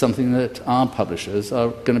is something that our publishers are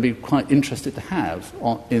going to be quite interested to have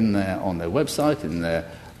on their website, in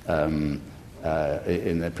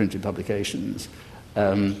their printed publications,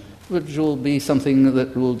 which will be something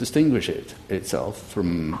that will distinguish itself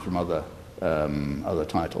from other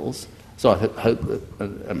titles. So I hope that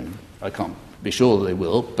I can't be sure they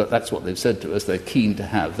will, but that's what they've said to us. They're keen to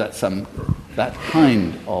have that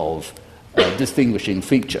kind of distinguishing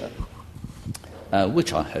feature,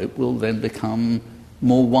 which I hope will then become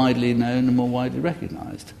more widely known and more widely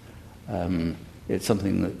recognised. It's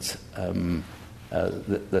something and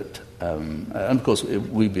of course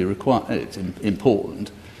we'd be required. It's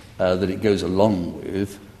important that it goes along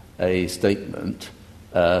with a statement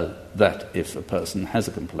that if a person has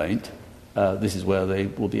a complaint, this is where they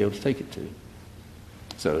will be able to take it to.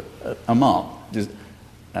 So a mark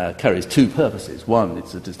carries two purposes. One,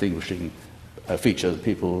 it's a distinguishing feature that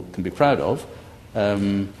people can be proud of,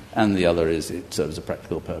 and the other is it serves a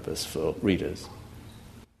practical purpose for readers.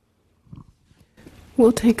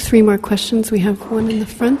 We'll take 3 more questions. We have one in the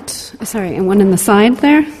front, and one in the side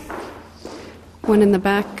there, one in the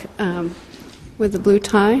back with the blue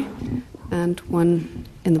tie, and one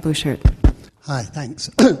in the blue shirt. Hi, thanks.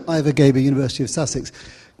 Ivor Gaber, University of Sussex.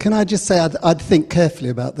 Can I just say I'd think carefully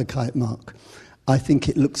about the kite mark. I think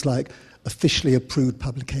it looks like officially approved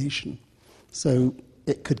publication. So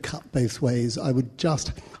it could cut both ways. I would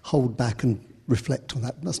just hold back and reflect on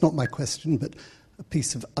that. That's not my question, but a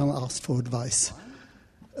piece of unasked for advice.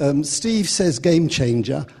 Steve says game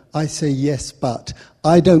changer. I say yes, but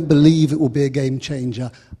I don't believe it will be a game changer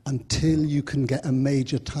until you can get a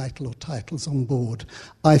major title or titles on board.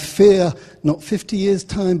 I fear not 50 years'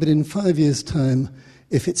 time, but in 5 years' time,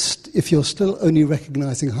 if you're still only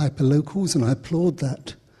recognising hyperlocals, and I applaud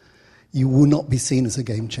that, you will not be seen as a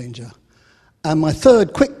game changer. And my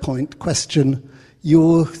third quick question,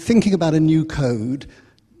 you're thinking about a new code.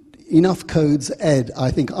 enough codes, Ed.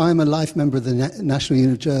 I think I'm a life member of the National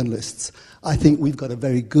Union of Journalists. I think we've got a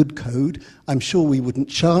very good code. I'm sure we wouldn't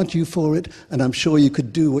charge you for it, and I'm sure you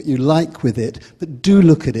could do what you like with it, but do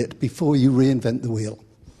look at it before you reinvent the wheel.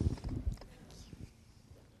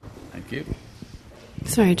 Thank you.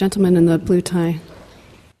 Sorry, gentleman in the blue tie.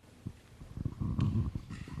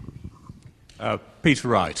 Peter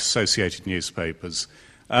Wright, Associated Newspapers.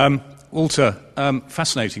 Walter,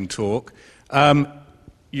 fascinating talk.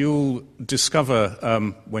 You'll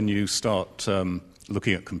discover when you start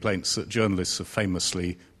looking at complaints that journalists are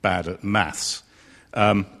famously bad at maths.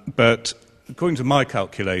 But according to my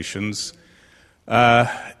calculations,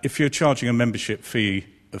 if you're charging a membership fee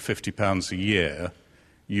of £50 a year,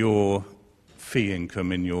 your fee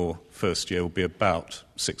income in your first year will be about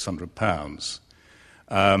 £600.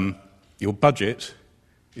 Your budget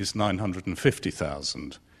is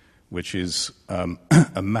 $950,000, which is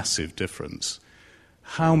a massive difference.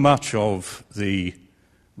 How much of the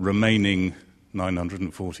remaining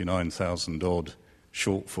 949,000 odd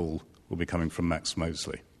shortfall will be coming from Max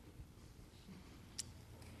Mosley?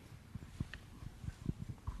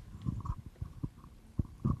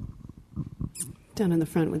 Down in the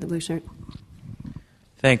front with the blue shirt.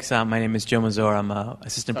 Thanks. My name is Joe Mazur. I'm an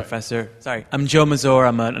assistant professor. I'm Joe Mazur.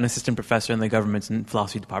 I'm an assistant professor in the government and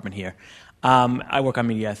philosophy department here. I work on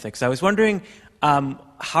media ethics. I was wondering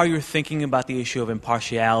how you're thinking about the issue of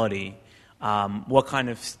impartiality. What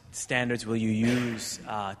kind of standards will you use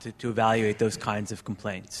to evaluate those kinds of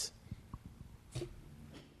complaints?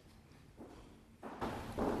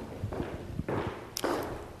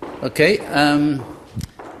 Okay.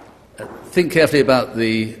 Think carefully about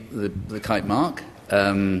the kite mark.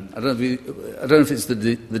 I don't know if it's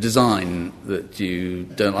the design that you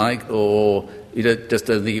don't like, or you just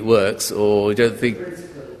don't think it works, or you don't think.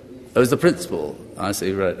 Oh, it's the principle. I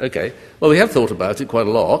see. Right. Okay. Well, we have thought about it quite a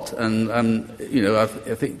lot, and I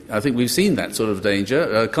think we've seen that sort of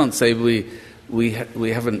danger. I can't say we've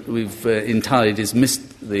entirely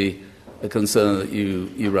dismissed the concern that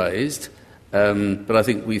you raised, but I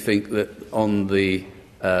think we think that on the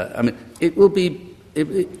it will be.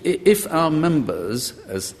 If our members,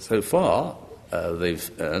 as so far,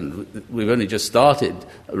 we've only just started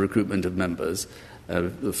a recruitment of members,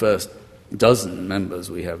 the first dozen members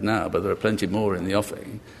we have now, but there are plenty more in the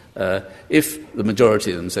offing. If the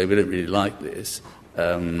majority of them say we don't really like this,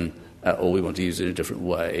 or we want to use it in a different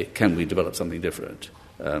way, can we develop something different?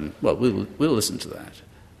 Well, we'll listen to that.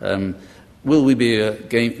 Will we be a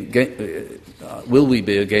game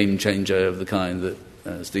changer of the kind that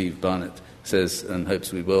Steve Barnett says and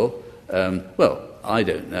hopes we will? Well, I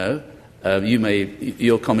don't know.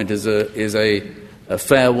 Your comment is a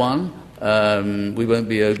fair one. We won't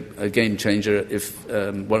be a game changer if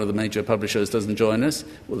one of the major publishers doesn't join us.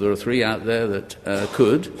 Well, there are 3 out there that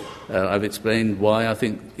could. I've explained why I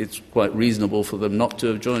think it's quite reasonable for them not to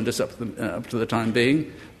have joined us up to the time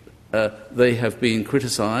being. They have been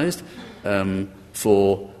criticised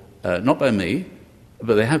for, not by me,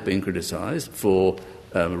 but they have been criticised for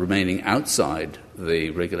remaining outside the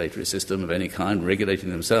regulatory system of any kind, regulating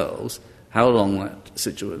themselves. How long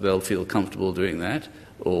they'll feel comfortable doing that,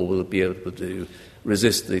 or will be able to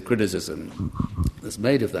resist the criticism that's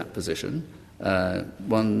made of that position,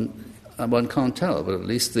 one can't tell, but at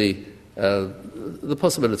least the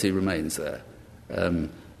possibility remains there.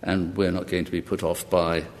 And we're not going to be put off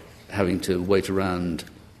by having to wait around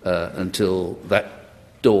until that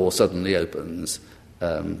door suddenly opens.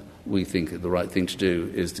 We think the right thing to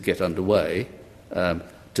do is to get underway,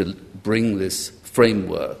 to bring this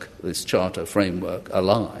framework, this charter framework,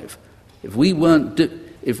 alive. If we were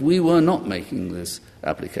not making this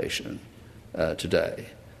application today,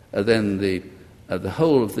 then the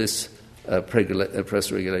whole of this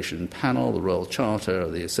press regulation panel, the Royal Charter,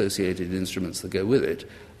 the associated instruments that go with it,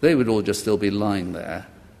 they would all just still be lying there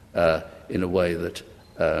in a way that,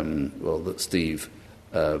 that Steve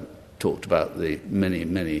talked about the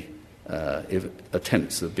many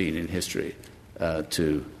attempts that have been in history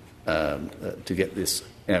to get this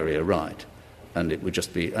area right, and it would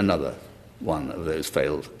just be another one of those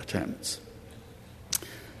failed attempts.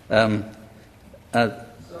 Sorry?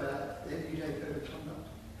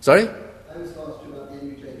 I was asked you about the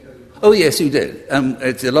NUJ Code of Conduct. Oh, yes, you did.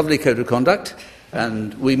 It's a lovely code of conduct,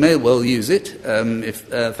 and we may well use it.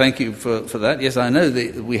 Thank you for that. Yes, I know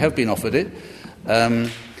that we have been offered it.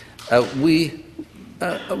 We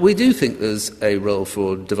do think there's a role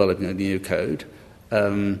for developing a new code.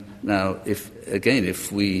 Now,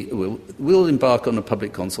 if we'll embark on a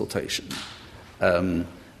public consultation, if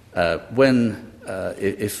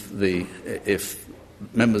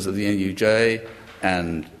members of the NUJ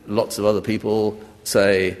and lots of other people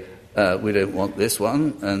say we don't want this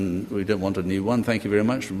one, and we don't want a new one, thank you very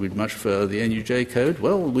much, we'd much prefer the NUJ code,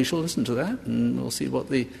 well, we shall listen to that, and we'll see what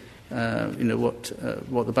the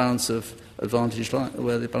balance of advantage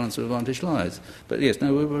where the balance of advantage lies. But yes,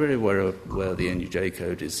 no, we're very aware of where the NUJ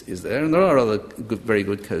code is there, and there are other very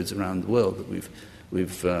good codes around the world that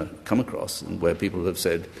we've come across, and where people have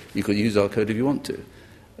said you could use our code if you want to.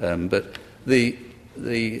 But the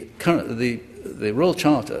Royal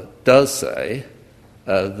Charter does say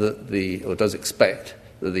does expect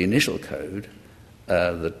that the initial code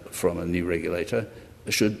from a new regulator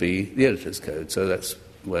should be the editor's code. So that's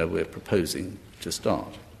where we're proposing to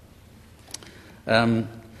start.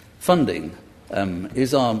 Funding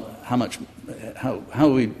is how much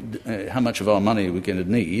of our money we're going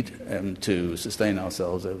to need to sustain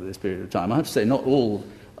ourselves over this period of time. I have to say, not all,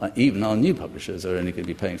 even our new publishers, are only going to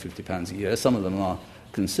be paying £50 a year. Some of them are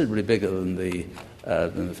considerably bigger than the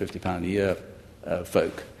 £50 a year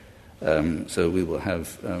folk. So we will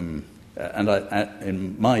have,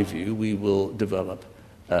 in my view, we will develop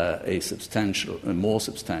a more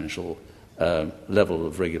substantial level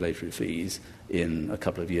of regulatory fees in a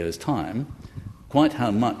couple of years' time. Quite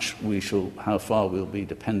how far we'll be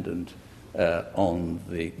dependent on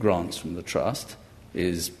the grants from the trust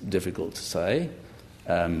is difficult to say.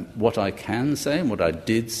 What I can say, and what I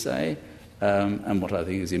did say, and what I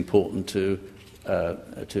think is important to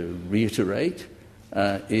reiterate,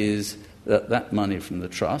 is that money from the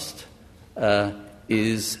trust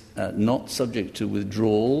is not subject to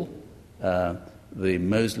withdrawal. The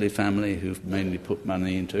Moseley family, who've mainly put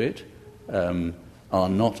money into it, are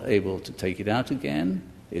not able to take it out again.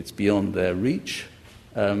 It's beyond their reach.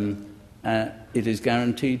 It is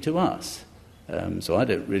guaranteed to us. So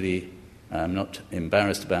I'm not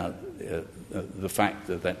embarrassed about the fact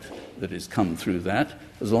that it's come through that,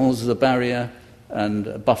 as long as there's a barrier and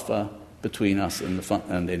a buffer between us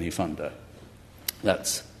and any funder.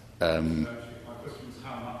 That's.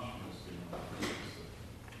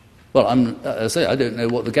 Well, I say I don't know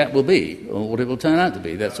what the gap will be or what it will turn out to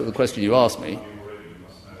be. That's sort of the question you asked me.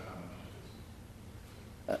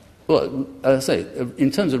 Well, as I say,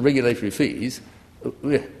 in terms of regulatory fees,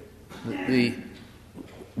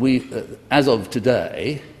 as of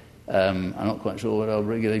today, I'm not quite sure what our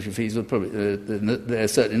regulatory fees would probably. They're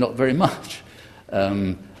certainly not very much.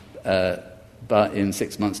 But in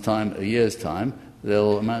 6 months' time, a year's time,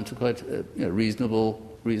 they'll amount to quite a reasonable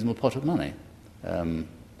pot of money.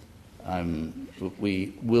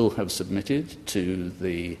 We will have submitted to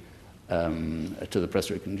the press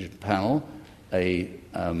recognition panel a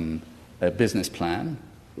business plan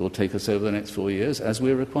that will take us over the next 4 years, as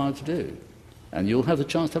we're required to do, and you'll have the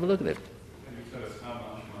chance to have a look at it. Can you tell us how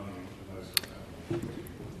much money the most?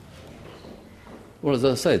 Well, as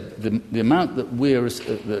I said, the amount that we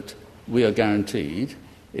are guaranteed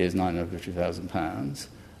is £950,000.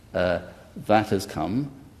 That has come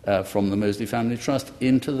from the Moseley Family Trust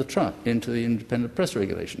into the Independent Press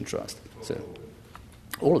Regulation Trust. So,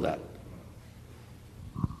 all of that.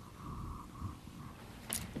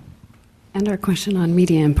 And our question on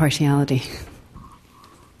media impartiality.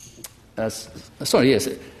 Sorry, yes.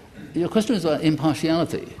 Your question was about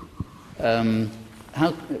impartiality.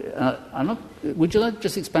 Would you like to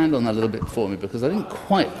just expand on that a little bit for me, because I didn't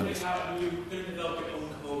quite understand. You could develop your own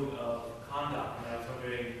code of conduct, and I was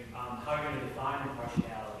wondering how you're going to define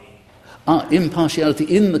impartiality. Impartiality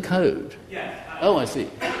in the code? Yes. Oh, I see.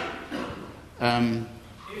 If it's going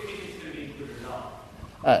to be included or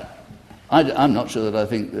not. I'm not sure that I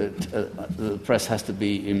think that the press has to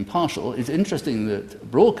be impartial. It's interesting that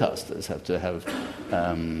broadcasters have to have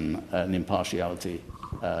an impartiality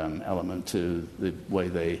element to the way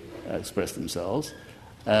they express themselves.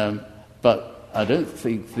 But I don't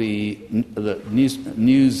think the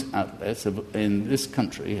news outlets in this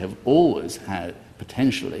country have always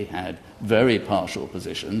potentially had very partial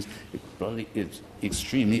positions. It's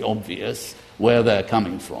extremely obvious where they're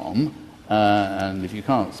coming from. And if you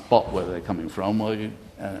can't spot where they're coming from,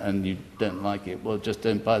 and you don't like it, well, just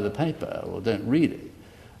don't buy the paper or don't read it.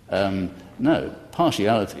 No,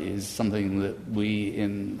 partiality is something that we,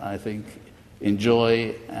 I think,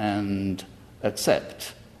 enjoy and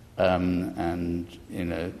accept. And,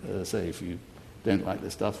 as I say, if you don't like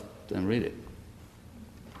the stuff, don't read it.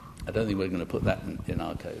 I don't think we're going to put that in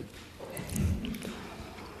our code.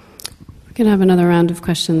 We're going to have another round of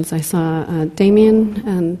questions. I saw Damien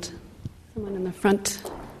and someone in the front,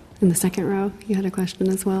 in the second row. You had a question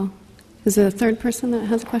as well. Is there a third person that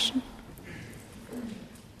has a question?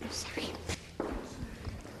 Sorry.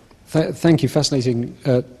 Thank you. Fascinating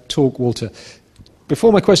talk, Walter.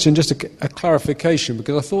 Before my question, just a clarification,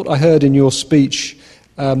 because I thought I heard in your speech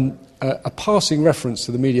a passing reference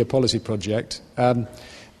to the Media Policy Project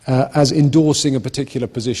as endorsing a particular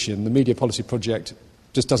position. The Media Policy Project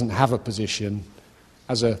just doesn't have a position.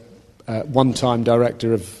 As a one-time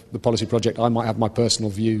director of the Policy Project, I might have my personal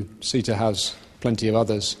view. Seeta has plenty of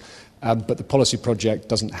others. But the Policy Project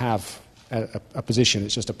doesn't have a position.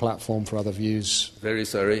 It's just a platform for other views. Very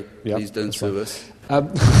sorry. Yeah, please don't sue us.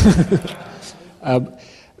 But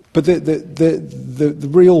the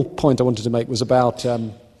real point I wanted to make was about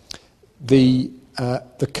the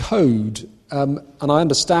code, and I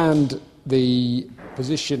understand the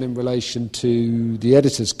position in relation to the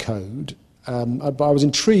editor's code. But I was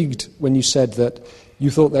intrigued when you said that you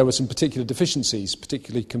thought there were some particular deficiencies,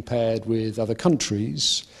 particularly compared with other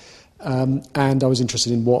countries, and I was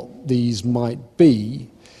interested in what these might be.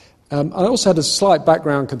 I also had a slight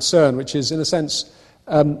background concern, which is, in a sense,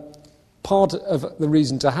 part of the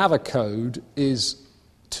reason to have a code is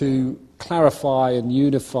to clarify and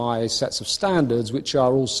unify sets of standards which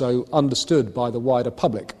are also understood by the wider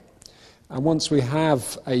public. And once we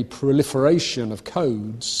have a proliferation of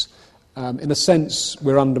codes, in a sense,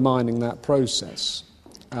 we're undermining that process.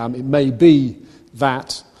 It may be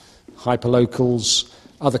that hyperlocals,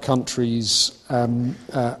 other countries,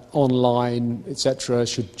 online, etc.,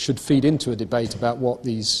 should feed into a debate about what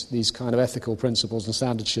these kind of ethical principles and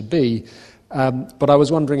standards should be. But I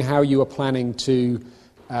was wondering how you are planning to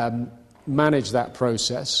manage that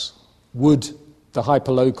process. Would the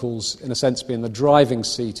hyperlocals, in a sense, be in the driving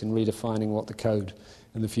seat in redefining what the code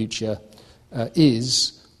in the future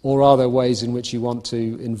is? Or are there ways in which you want to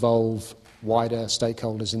involve wider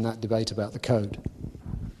stakeholders in that debate about the code?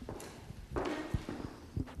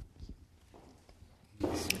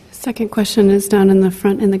 Second question is down in the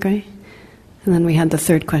front in the grey. And then we had the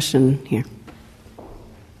third question here.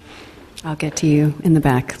 I'll get to you in the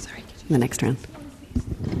back, in the next round.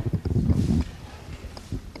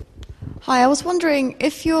 Hi, I was wondering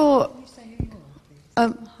if you're...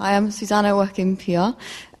 hi, I'm Susanna, working PR.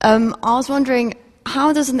 I was wondering,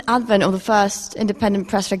 how does an advent of the first independent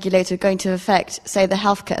press regulator going to affect, say, the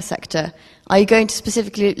healthcare sector? Are you going to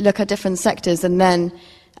specifically look at different sectors and then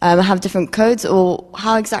have different codes, or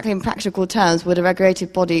how exactly in practical terms would a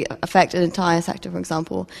regulated body affect an entire sector, for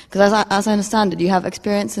example? Because as I understand it, you have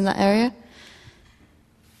experience in that area.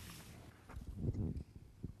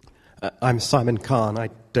 I'm Simon Khan. I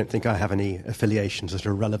don't think I have any affiliations that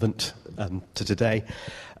are relevant to today.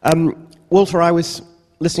 Walter, I was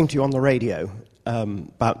listening to you on the radio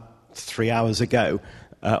about 3 hours ago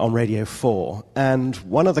on Radio 4, and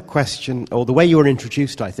one of the questions, or the way you were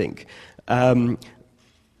introduced, I think,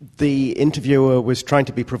 the interviewer was trying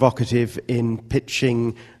to be provocative in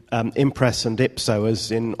pitching Impress and Ipso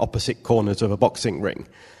as in opposite corners of a boxing ring.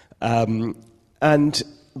 And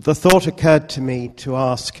the thought occurred to me to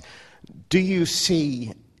ask, do you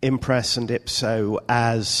see Impress and Ipso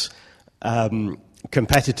as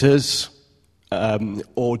competitors,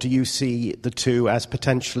 or do you see the two as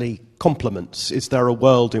potentially complements? Is there a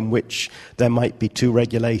world in which there might be two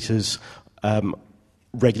regulators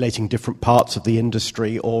regulating different parts of the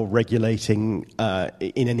industry, or regulating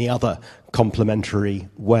in any other complementary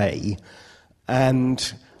way?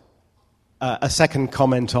 And a second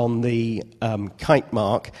comment on the kite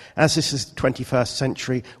mark. As this is the 21st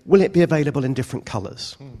century, will it be available in different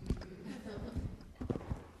colours?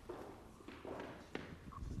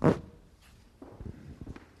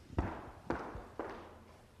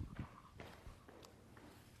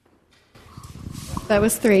 That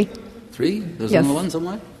was three. Three? There's Yes. another one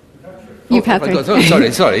somewhere? You've had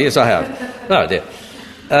three. Sorry, yes, I have. Oh, dear.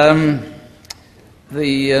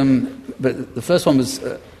 But the first one was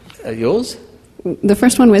yours? The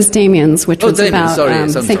first one was Damien's, which was Damien's,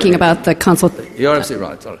 about thinking about the You're absolutely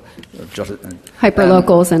right. Sorry. I've jotted it down.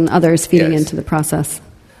 hyperlocals and others feeding yes. into the process.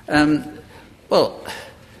 Well,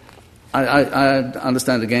 I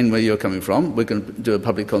understand again where you're coming from. We're going to do a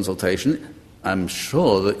public consultation. I'm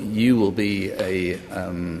sure that you will be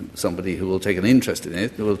somebody who will take an interest in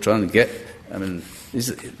it, who will try and get... I mean, this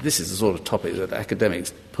is the sort of topic that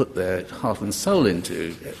academics put their heart and soul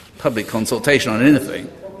into, public consultation on anything.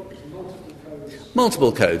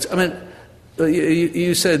 Multiple codes. I mean,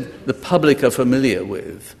 you said the public are familiar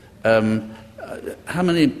with. How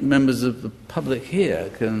many members of the public here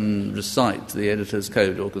can recite the editor's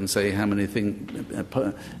code, or can say how many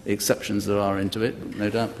exceptions there are into it? No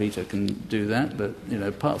doubt Peter can do that, but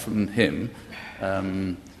apart from him,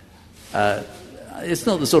 it's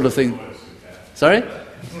not the sort of thing. Sorry?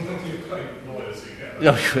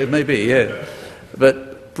 It may be, yeah.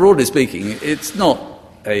 But broadly speaking, it's not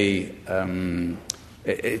a.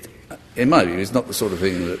 In my view, it's not the sort of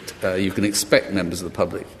thing that you can expect members of the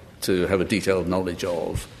public to have a detailed knowledge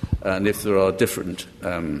of. and if there are different,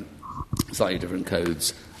 slightly different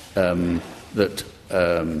codes that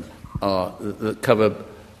cover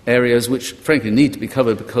areas which, frankly, need to be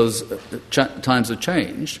covered because times have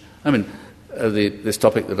changed. I mean, this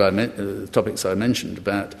topic the topics I mentioned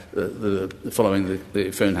about following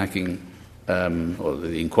the phone hacking or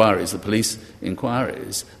the inquiries, the police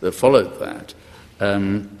inquiries that followed that,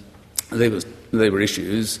 they were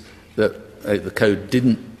issues that the code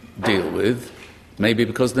didn't deal with, maybe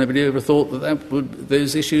because nobody ever thought that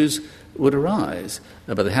those issues would arise,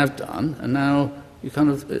 but they have done, and now you kind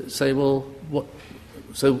of say, well, what?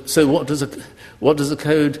 So what does the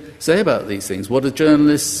code say about these things? What do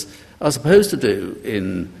journalists are supposed to do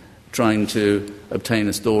in trying to obtain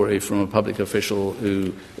a story from a public official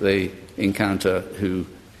who they encounter, who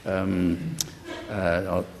are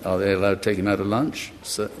they allowed to take him out at lunch?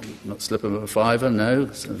 So, not slip him a $5?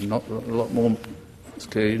 No, so not a lot more. It's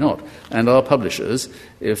clearly not. And our publishers,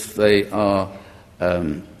 if they are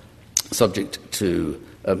subject to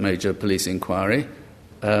a major police inquiry,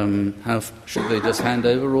 should they just hand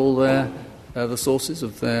over all the sources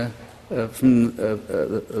of their of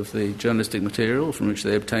the journalistic material from which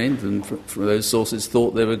they obtained, and from those sources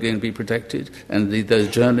thought they were going to be protected, and those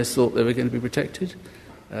journalists thought they were going to be protected?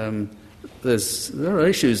 There are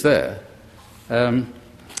issues there.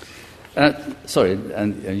 Sorry,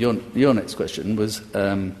 and your next question was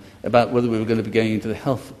about whether we were going to be going into the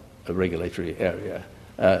health regulatory area.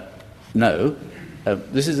 No.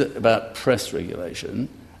 This is about press regulation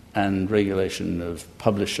and regulation of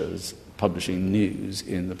publishers publishing news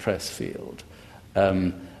in the press field.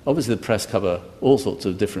 Obviously, the press cover all sorts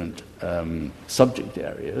of different subject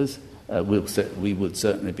areas. We would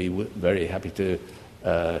certainly be very happy to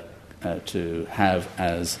have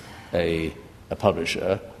as a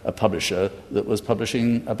publisher that was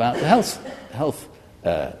publishing about the health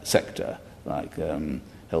sector, like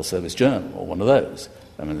Health Service Journal or one of those.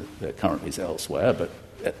 I mean, they're currently elsewhere, but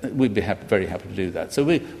we'd be very happy to do that. So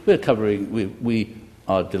we're covering. We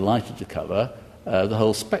are delighted to cover the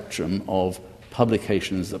whole spectrum of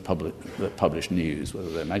publications that publish news, whether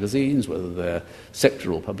they're magazines, whether they're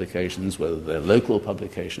sectoral publications, whether they're local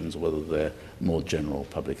publications, whether they're more general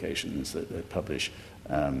publications that publish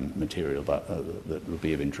material that would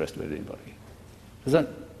be of interest to anybody. Does that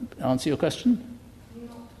answer your question?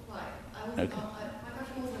 Not quite. Okay. My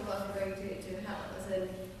question wasn't about going to help. As in,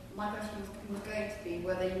 my question was going to be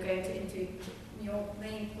whether you're going into your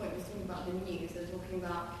main point was talking about the news and talking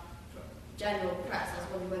about general press. I was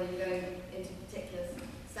wondering whether you're going into particular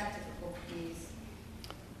sectors of news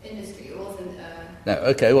industry. It wasn't. No.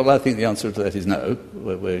 Okay. Well, I think the answer to that is no.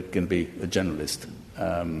 We're going to be a generalist.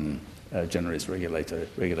 Generalist regulator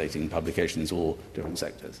regulating publications, all different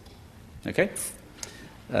sectors. Okay?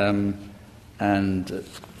 And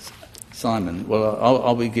Simon, well,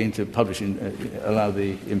 are we going to publish allow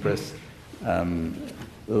the Impress?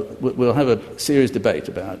 We'll have a serious debate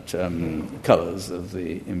about colours of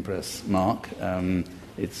the Impress mark.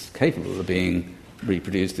 It's capable of being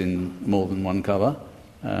reproduced in more than one colour.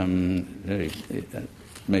 Very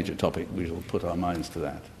major topic. We shall put our minds to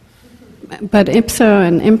that. But IPSO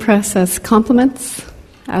and Impress as complements,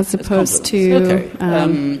 as opposed to... Okay.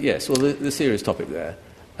 Yes, well, the serious topic there.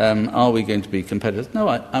 Are we going to be competitors? No,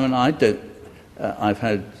 I mean, I don't... I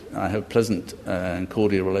have pleasant and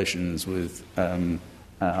cordial relations with Alan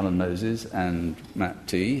Moses and Matt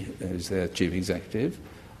T, who's their chief executive.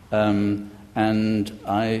 And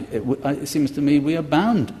it seems to me we are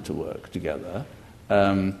bound to work together.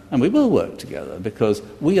 And we will work together because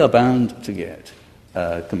we are bound to get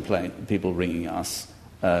people ringing us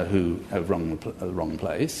who have the wrong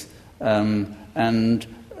place, and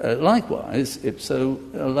likewise,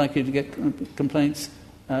 IPSO are likely to get complaints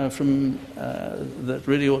from that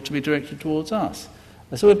really ought to be directed towards us.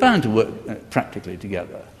 So we're bound to work practically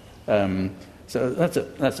together. So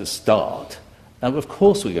that's a start. Of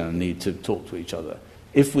course, we're going to need to talk to each other.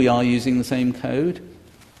 If we are using the same code,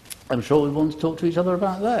 I'm sure we want to talk to each other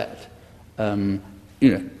about that.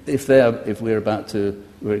 If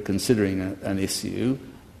we're considering an issue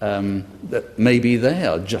that maybe they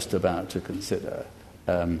are just about to consider,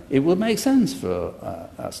 it would make sense for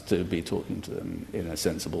us to be talking to them in a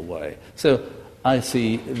sensible way. So I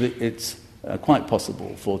see that it's quite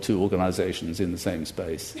possible for two organisations in the same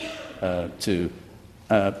space to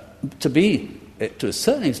be, to a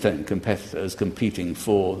certain extent, competitors competing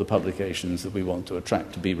for the publications that we want to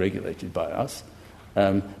attract to be regulated by us.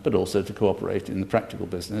 But also to cooperate in the practical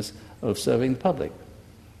business of serving the public.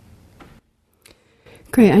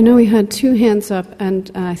 Great. I know we had two hands up, and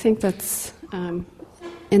I think that's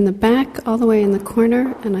in the back, all the way in the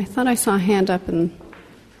corner, and I thought I saw a hand up in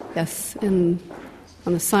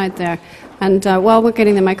on the side there. And while we're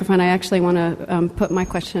getting the microphone, I actually want to put my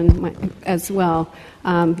question as well.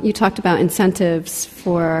 You talked about incentives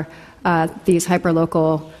for these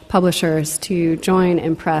hyperlocal publishers to join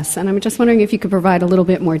Impress, and I'm just wondering if you could provide a little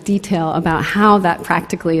bit more detail about how that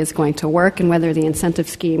practically is going to work and whether the incentive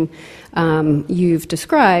scheme you've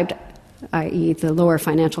described, i.e. the lower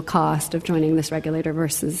financial cost of joining this regulator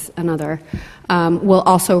versus another, will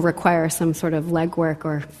also require some sort of legwork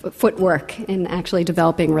or footwork in actually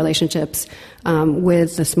developing relationships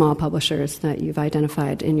with the small publishers that you've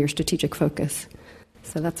identified in your strategic focus.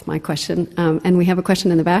 So that's my question. And we have a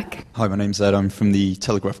question in the back. Hi, my name's Ed. I'm from the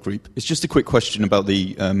Telegraph Group. It's just a quick question about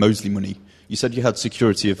the Moseley money. You said you had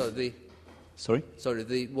security of... Sorry? Sorry,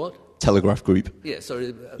 the what? Telegraph Group. Yeah,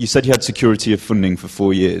 sorry. You said you had security of funding for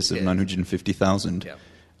 4 years of 950,000. Yeah.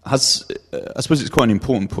 I suppose it's quite an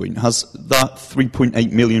important point. Has that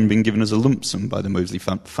 3.8 million been given as a lump sum by the Moseley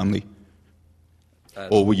family?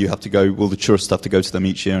 Or will the trust have to go to them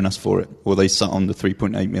each year and ask for it? Or are they sat on the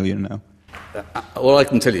 3.8 million now? All I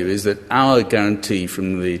can tell you is that our guarantee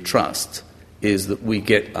from the trust is that we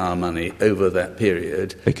get our money over that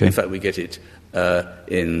period. Okay. In fact, we get it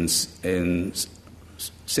in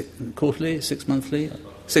quarterly, 6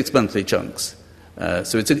 monthly chunks.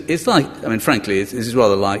 So it's like, I mean, frankly, this is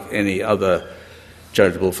rather like any other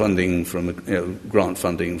charitable funding from grant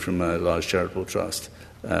funding from a large charitable trust.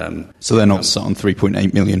 So they're not sat on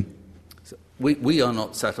 3.8 million? We are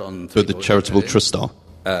not sat on... But the charitable trust are?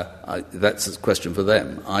 That's a question for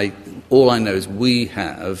them. All I know is we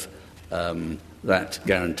have that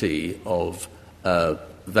guarantee of that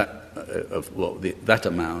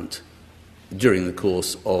amount during the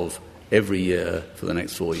course of every year for the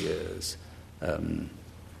next 4 years.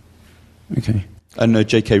 Okay. And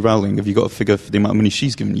J.K. Rowling, have you got a figure for the amount of money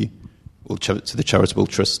she's given you, or to the charitable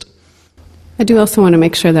trust? I do also want to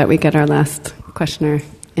make sure that we get our last questioner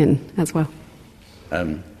in as well.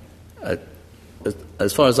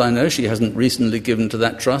 As far as I know, she hasn't recently given to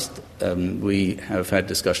that trust. We have had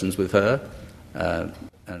discussions with her.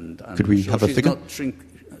 And could we have a figure?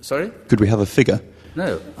 Sorry? Could we have a figure?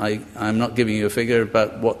 No, I'm not giving you a figure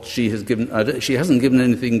about what she has given. She hasn't given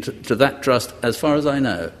anything to that trust as far as I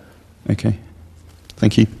know. Okay.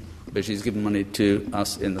 Thank you. But she's given money to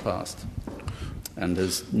us in the past and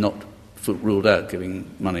has not ruled out giving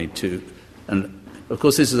money to... And, of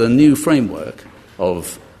course, this is a new framework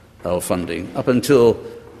of funding. Up until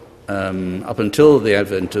the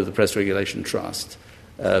advent of the Press Regulation Trust,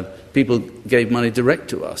 people gave money direct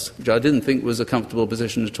to us, which I didn't think was a comfortable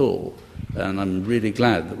position at all. And I'm really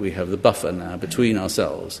glad that we have the buffer now between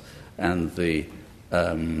ourselves and the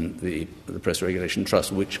Press Regulation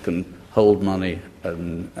Trust, which can hold money,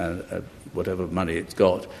 whatever money it's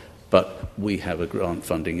got, but we have a grant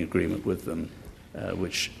funding agreement with them,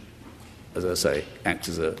 which, as I say, acts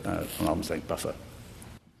as an arm's length buffer.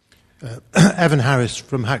 Evan Harris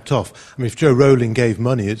from Hacked Off. I mean, if Jo Rowling gave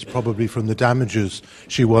money, it's probably from the damages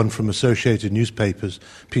she won from Associated Newspapers,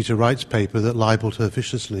 Peter Wright's paper that libelled her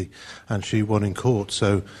viciously, and she won in court.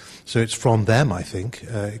 So it's from them, I think,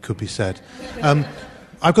 it could be said.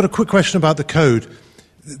 I've got a quick question about the code.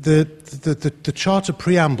 The Charter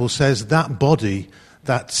Preamble says that body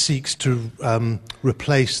that seeks to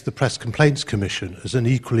replace the Press Complaints Commission as an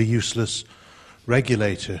equally useless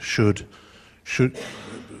regulator shall,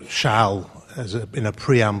 in a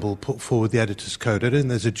preamble, put forward the editor's code. I don't think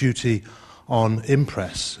there's a duty on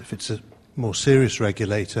Impress, if it's a more serious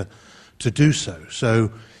regulator, to do so.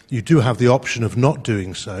 So you do have the option of not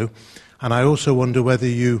doing so. And I also wonder whether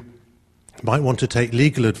you might want to take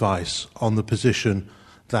legal advice on the position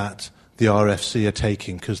that the RFC are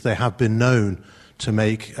taking, because they have been known to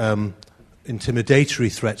make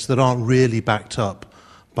intimidatory threats that aren't really backed up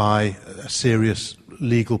by a serious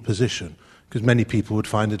legal position. Because many people would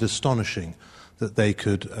find it astonishing that they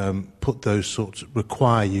could put those sorts,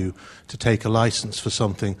 require you to take a license for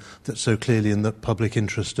something that's so clearly in the public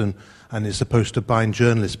interest and is supposed to bind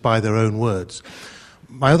journalists by their own words.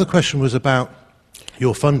 My other question was about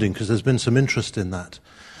your funding, because there's been some interest in that.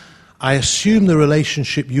 I assume the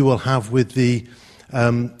relationship you will have with the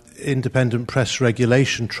Independent Press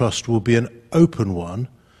Regulation Trust will be an open one.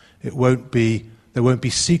 There won't be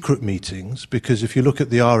secret meetings, because if you look at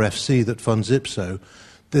the RFC that funds IPSO,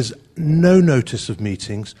 there's no notice of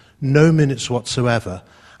meetings, no minutes whatsoever,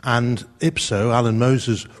 and IPSO, Alan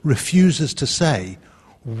Moses, refuses to say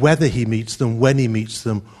whether he meets them, when he meets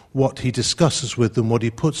them, what he discusses with them, what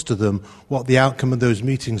he puts to them, what the outcome of those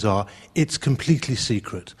meetings are. It's completely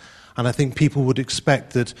secret. And I think people would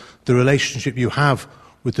expect that the relationship you have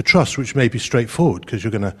with the trust, which may be straightforward, because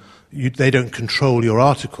they don't control your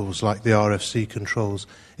articles like the RFC controls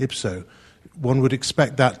IPSO. one would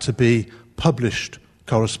expect that to be published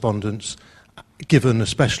correspondence, given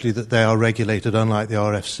especially that they are regulated, unlike the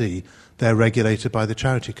RFC, they're regulated by the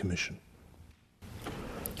Charity Commission.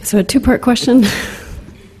 So a two-part question,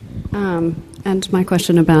 and my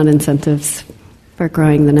question about incentives for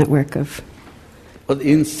growing the network of... Well,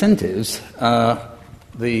 the incentives are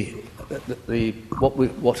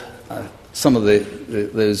some of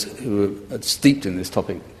those who are steeped in this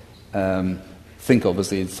topic think of as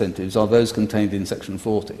the incentives are those contained in Section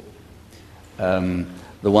 40. The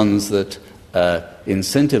ones that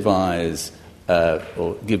incentivize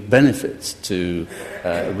or give benefits to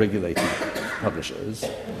regulated publishers,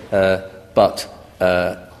 but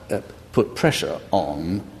put pressure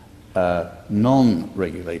on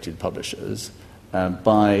non-regulated publishers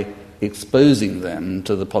by exposing them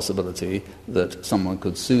to the possibility that someone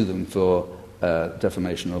could sue them for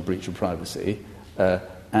defamation or breach of privacy,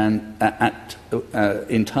 and at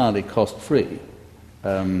entirely cost-free.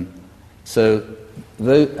 So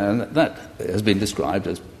that has been described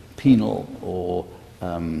as penal or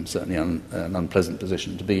certainly an unpleasant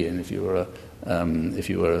position to be in if you were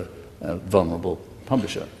a vulnerable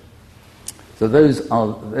publisher. So those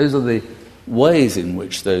are the ways in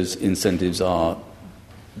which those incentives are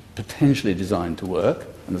potentially designed to work.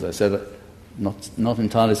 And as I said, not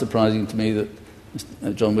entirely surprising to me that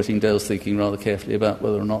John Whittingdale's thinking rather carefully about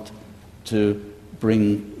whether or not to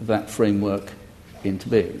bring that framework into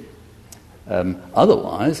being.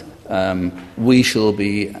 Otherwise, we shall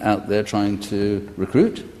be out there trying to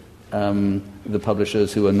recruit the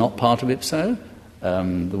publishers who are not part of IPSO,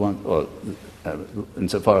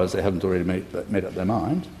 insofar as they haven't already made up their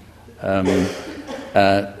mind. And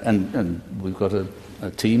we've got a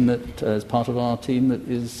team that, as part of our team, that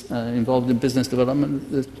is involved in business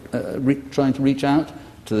development, trying to reach out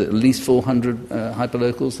to at least 400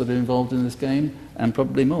 hyperlocals that are involved in this game, and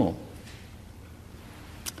probably more.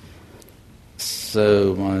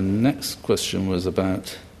 So my next question was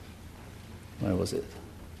about, where was it?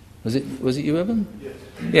 Was it you, Evan?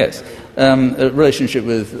 Yes. A relationship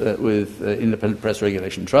with Independent Press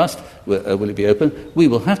Regulation Trust. Will it be open? We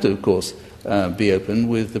will have to, of course, be open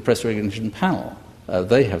with the Press Regulation Panel.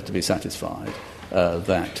 They have to be satisfied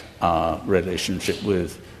that our relationship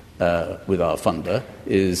with our funder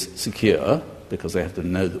is secure, because they have to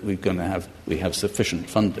know that we have sufficient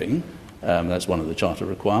funding. That's one of the charter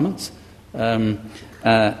requirements.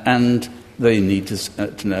 And they need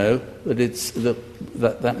to know that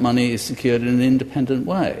that money is secured in an independent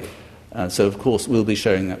way. So, of course, we'll be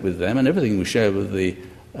sharing that with them, and everything we share with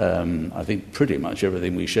I think pretty much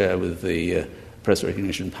everything we share with the Press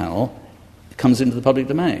Recognition Panel comes into the public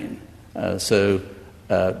domain. So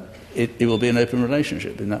it will be an open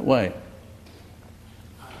relationship in that way.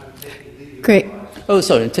 Great. Oh,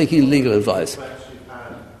 sorry, taking legal advice.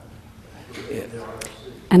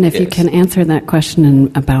 And if you can answer that question in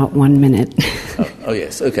about 1 minute. Oh,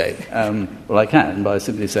 yes, okay. Well, I can by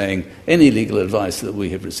simply saying any legal advice that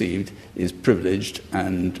we have received is privileged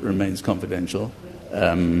and remains confidential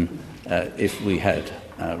if we had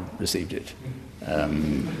received it.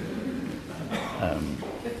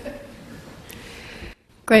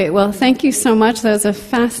 Great. Well, thank you so much. That was a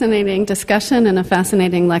fascinating discussion and a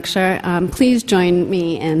fascinating lecture. Please join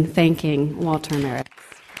me in thanking Walter Merricks.